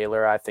him at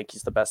Baylor. I think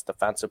he's the best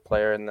defensive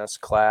player in this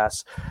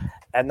class.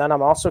 And then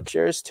I'm also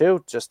curious,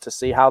 too, just to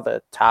see how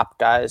the top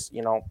guys,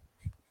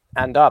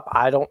 end up.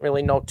 I don't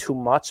really know too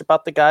much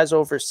about the guys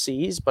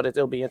overseas, but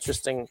it'll be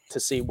interesting to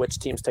see which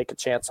teams take a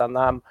chance on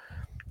them.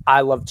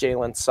 I love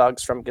Jalen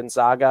Suggs from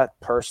Gonzaga.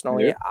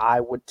 Personally, yeah. I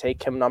would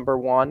take him number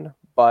 1,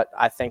 but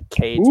I think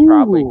Cade's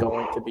probably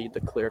going to be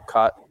the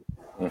clear-cut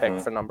pick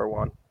for number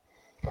 1.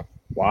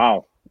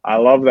 Wow. I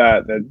love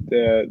that.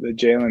 The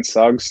Jalen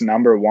Suggs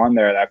number 1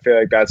 there. I feel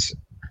like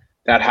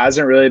that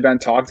hasn't really been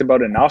talked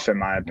about enough, in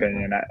my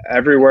opinion.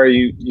 Everywhere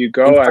you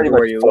go,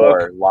 everywhere you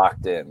look.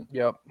 Locked in.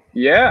 Yep.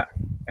 Yeah.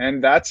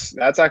 And that's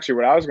actually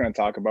what I was going to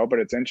talk about, but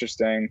it's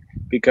interesting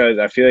because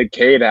I feel like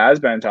Cade has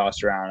been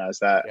tossed around as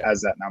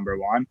that number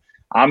 1.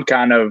 I'm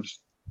kind of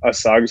a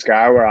Suggs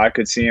guy where I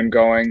could see him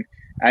going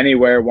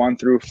anywhere 1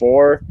 through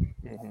 4.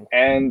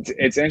 And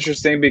it's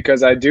interesting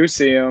because I do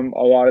see him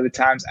a lot of the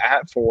times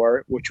at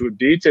 4, which would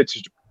be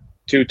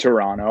to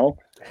Toronto.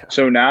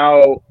 So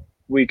now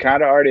we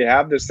kind of already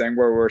have this thing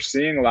where we're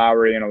seeing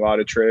Lowry in a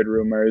lot of trade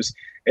rumors.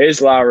 Is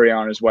Lowry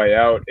on his way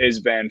out? Is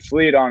Van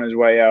Fleet on his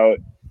way out?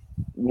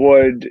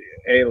 Would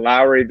a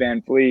Lowry,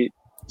 Van Fleet,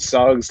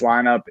 Suggs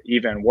lineup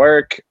even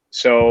work?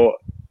 So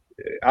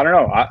I don't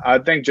know. I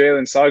think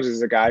Jalen Suggs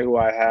is a guy who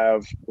I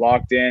have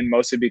locked in,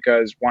 mostly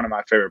because one of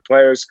my favorite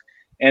players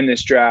in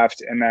this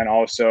draft. And then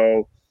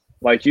also,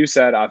 like you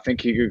said, I think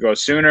he could go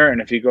sooner.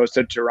 And if he goes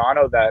to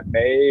Toronto, that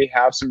may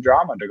have some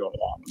drama to go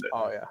along with it.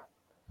 Oh, yeah.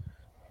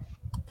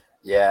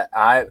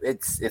 Yeah,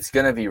 it's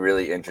going to be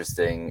really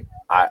interesting.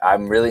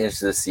 I'm really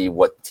interested to see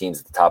what teams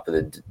at the top of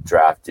the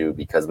draft do,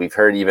 because we've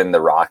heard even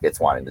the Rockets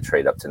wanting to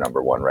trade up to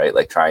number 1, right?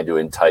 Like trying to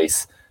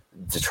entice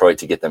Detroit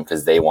to get them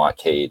because they want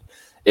Cade.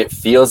 It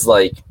feels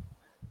like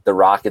the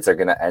Rockets are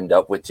going to end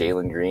up with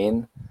Jalen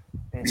Green.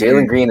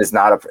 Jalen Green is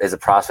a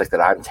prospect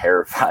that I'm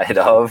terrified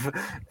of,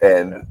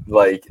 and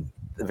like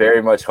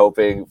very much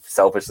hoping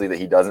selfishly that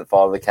he doesn't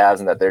fall to the Cavs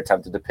and that they're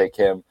tempted to pick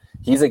him.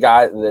 He's a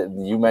guy that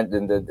you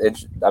mentioned.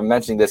 I'm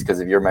mentioning this because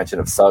of your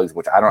mention of Suggs,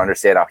 which I don't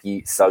understand how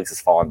Suggs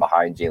has fallen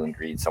behind Jalen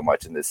Green so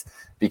much in this,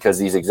 because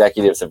these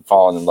executives have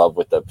fallen in love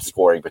with the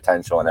scoring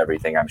potential and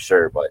everything, I'm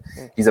sure. But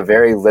he's a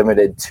very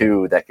limited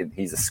 2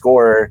 he's a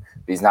scorer.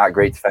 But he's not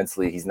great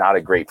defensively. He's not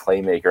a great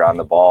playmaker on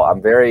the ball.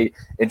 I'm very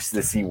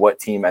interested to see what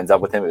team ends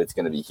up with him, if it's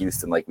going to be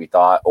Houston like we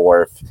thought,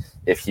 or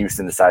if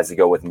Houston decides to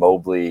go with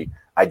Mobley.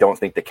 I don't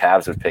think the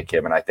Cavs would pick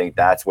him, and I think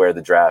that's where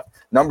the draft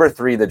 – number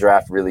 3, the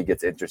draft really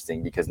gets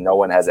interesting because no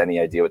one has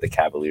any idea what the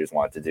Cavaliers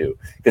want to do.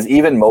 Because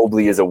even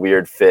Mobley is a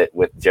weird fit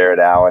with Jared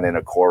Allen and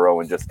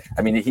Okoro,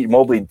 and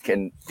Mobley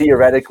can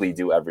theoretically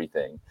do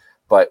everything.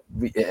 But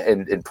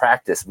in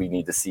practice, we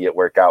need to see it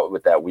work out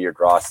with that weird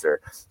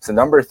roster. So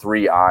number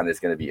 3 on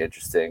is going to be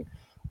interesting.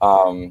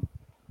 Go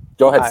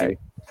ahead, Steve.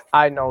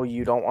 I know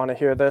you don't want to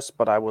hear this,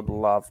 but I would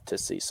love to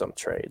see some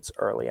trades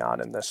early on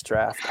in this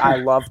draft. I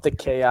love the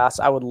chaos.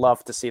 I would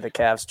love to see the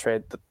Cavs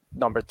trade the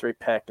number 3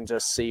 pick and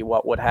just see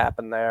what would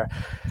happen there.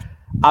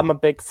 I'm a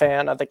big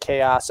fan of the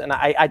chaos, and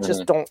I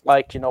just don't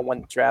like,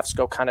 when drafts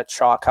go kind of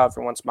chalk, how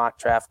everyone's mock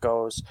draft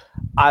goes.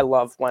 I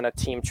love when a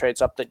team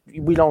trades up that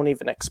we don't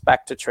even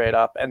expect to trade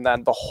up, and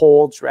then the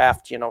whole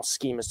draft,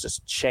 scheme is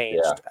just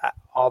changed. Yeah.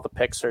 All the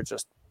picks are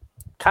just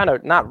kind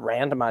of not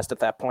randomized at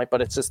that point, but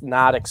it's just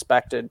not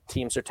expected.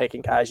 Teams are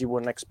taking guys you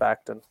wouldn't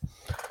expect, and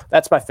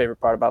that's my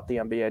favorite part about the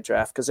NBA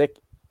draft, because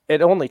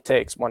it only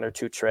takes 1 or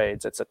 2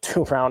 trades. It's a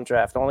 2-round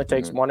draft. It only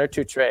takes 1 or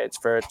 2 trades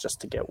for it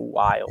just to get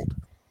wild.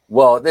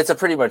 Well, it's a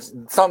pretty much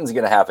something's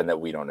going to happen that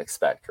we don't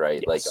expect,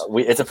 right? Yes.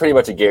 Like it's a pretty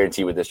much a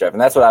guarantee with this draft,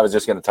 and that's what I was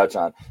just going to touch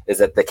on, is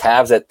that the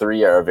Cavs at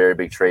 3 are a very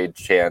big trade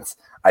chance.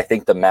 I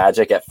think the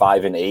Magic at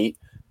 5 and 8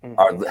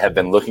 have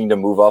been looking to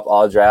move up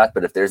all draft,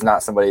 but if there's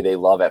not somebody they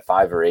love at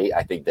 5 or 8,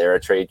 I think they're a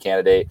trade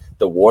candidate.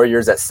 The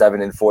Warriors at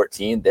 7 and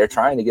 14, they're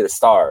trying to get a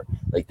star.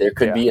 Like there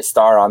could be a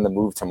star on the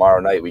move tomorrow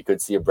night. We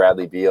could see a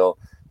Bradley Beal,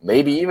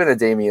 maybe even a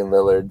Damian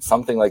Lillard,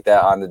 something like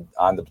that on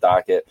the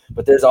docket.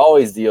 But there's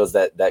always deals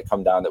that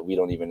come down that we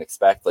don't even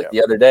expect. Like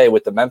the other day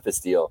with the Memphis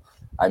deal,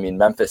 I mean,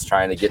 Memphis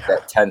trying to get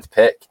that 10th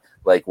pick.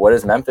 Like, what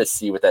does Memphis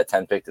see with that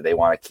 10th pick? Do they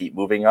want to keep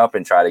moving up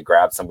and try to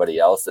grab somebody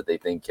else that they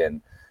think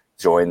can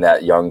join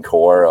that young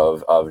core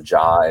of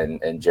Ja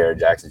and Jared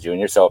Jackson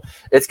Jr.? So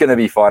it's going to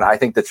be fun. I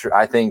think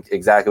I think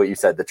exactly what you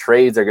said. The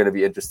trades are going to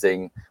be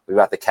interesting. We've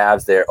got the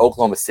Cavs there.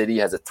 Oklahoma City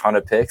has a ton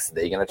of picks.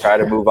 They're going to try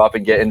to move up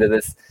and get into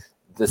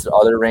this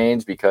other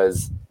range,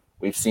 because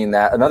we've seen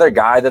that. Another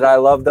guy that I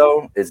love,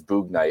 though, is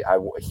Boog Knight.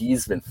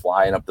 He's been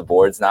flying up the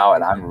boards now,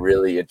 and I'm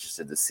really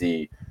interested to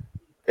see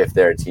if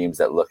there are teams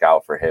that look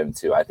out for him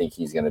too. I think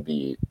he's going to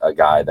be a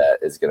guy that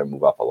is going to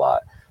move up a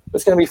lot.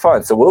 It's going to be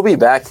fun. So we'll be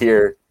back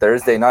here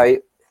Thursday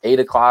night,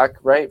 8 o'clock,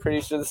 right? Pretty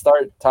sure the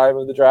start time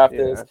of the draft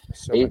is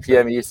 8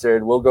 p.m.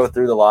 Eastern. We'll go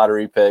through the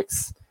lottery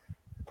picks.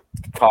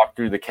 talk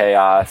through the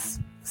chaos,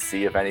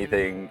 see if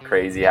anything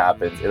crazy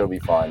happens. It'll be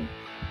fun.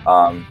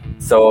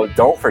 So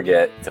don't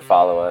forget to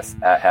follow us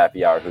at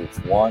Happy Hour Hoops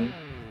 1.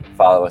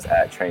 Follow us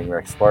at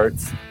Trainwreck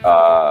Sports.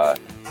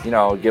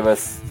 Give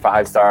us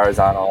 5 stars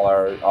on all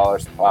our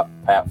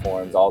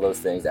platforms, all those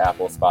things,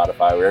 Apple,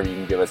 Spotify, wherever you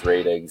can give us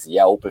ratings.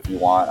 Yelp if you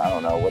want. I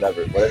don't know,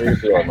 whatever you're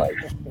feeling like.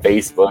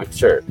 Facebook,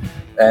 sure.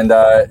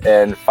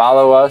 And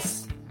follow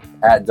us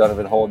at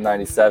Donovan Hold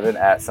 97,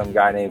 at some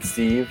guy named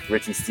Steve,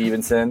 Richie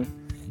Stevenson.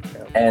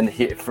 And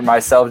for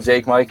myself,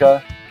 Jake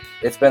Micah,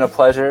 it's been a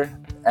pleasure.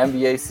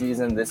 NBA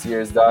season this year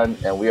is done,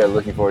 and we are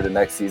looking forward to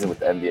next season with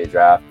the NBA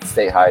draft.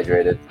 Stay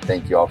hydrated.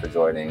 Thank you all for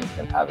joining,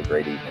 and have a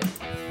great evening.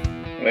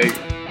 Wait.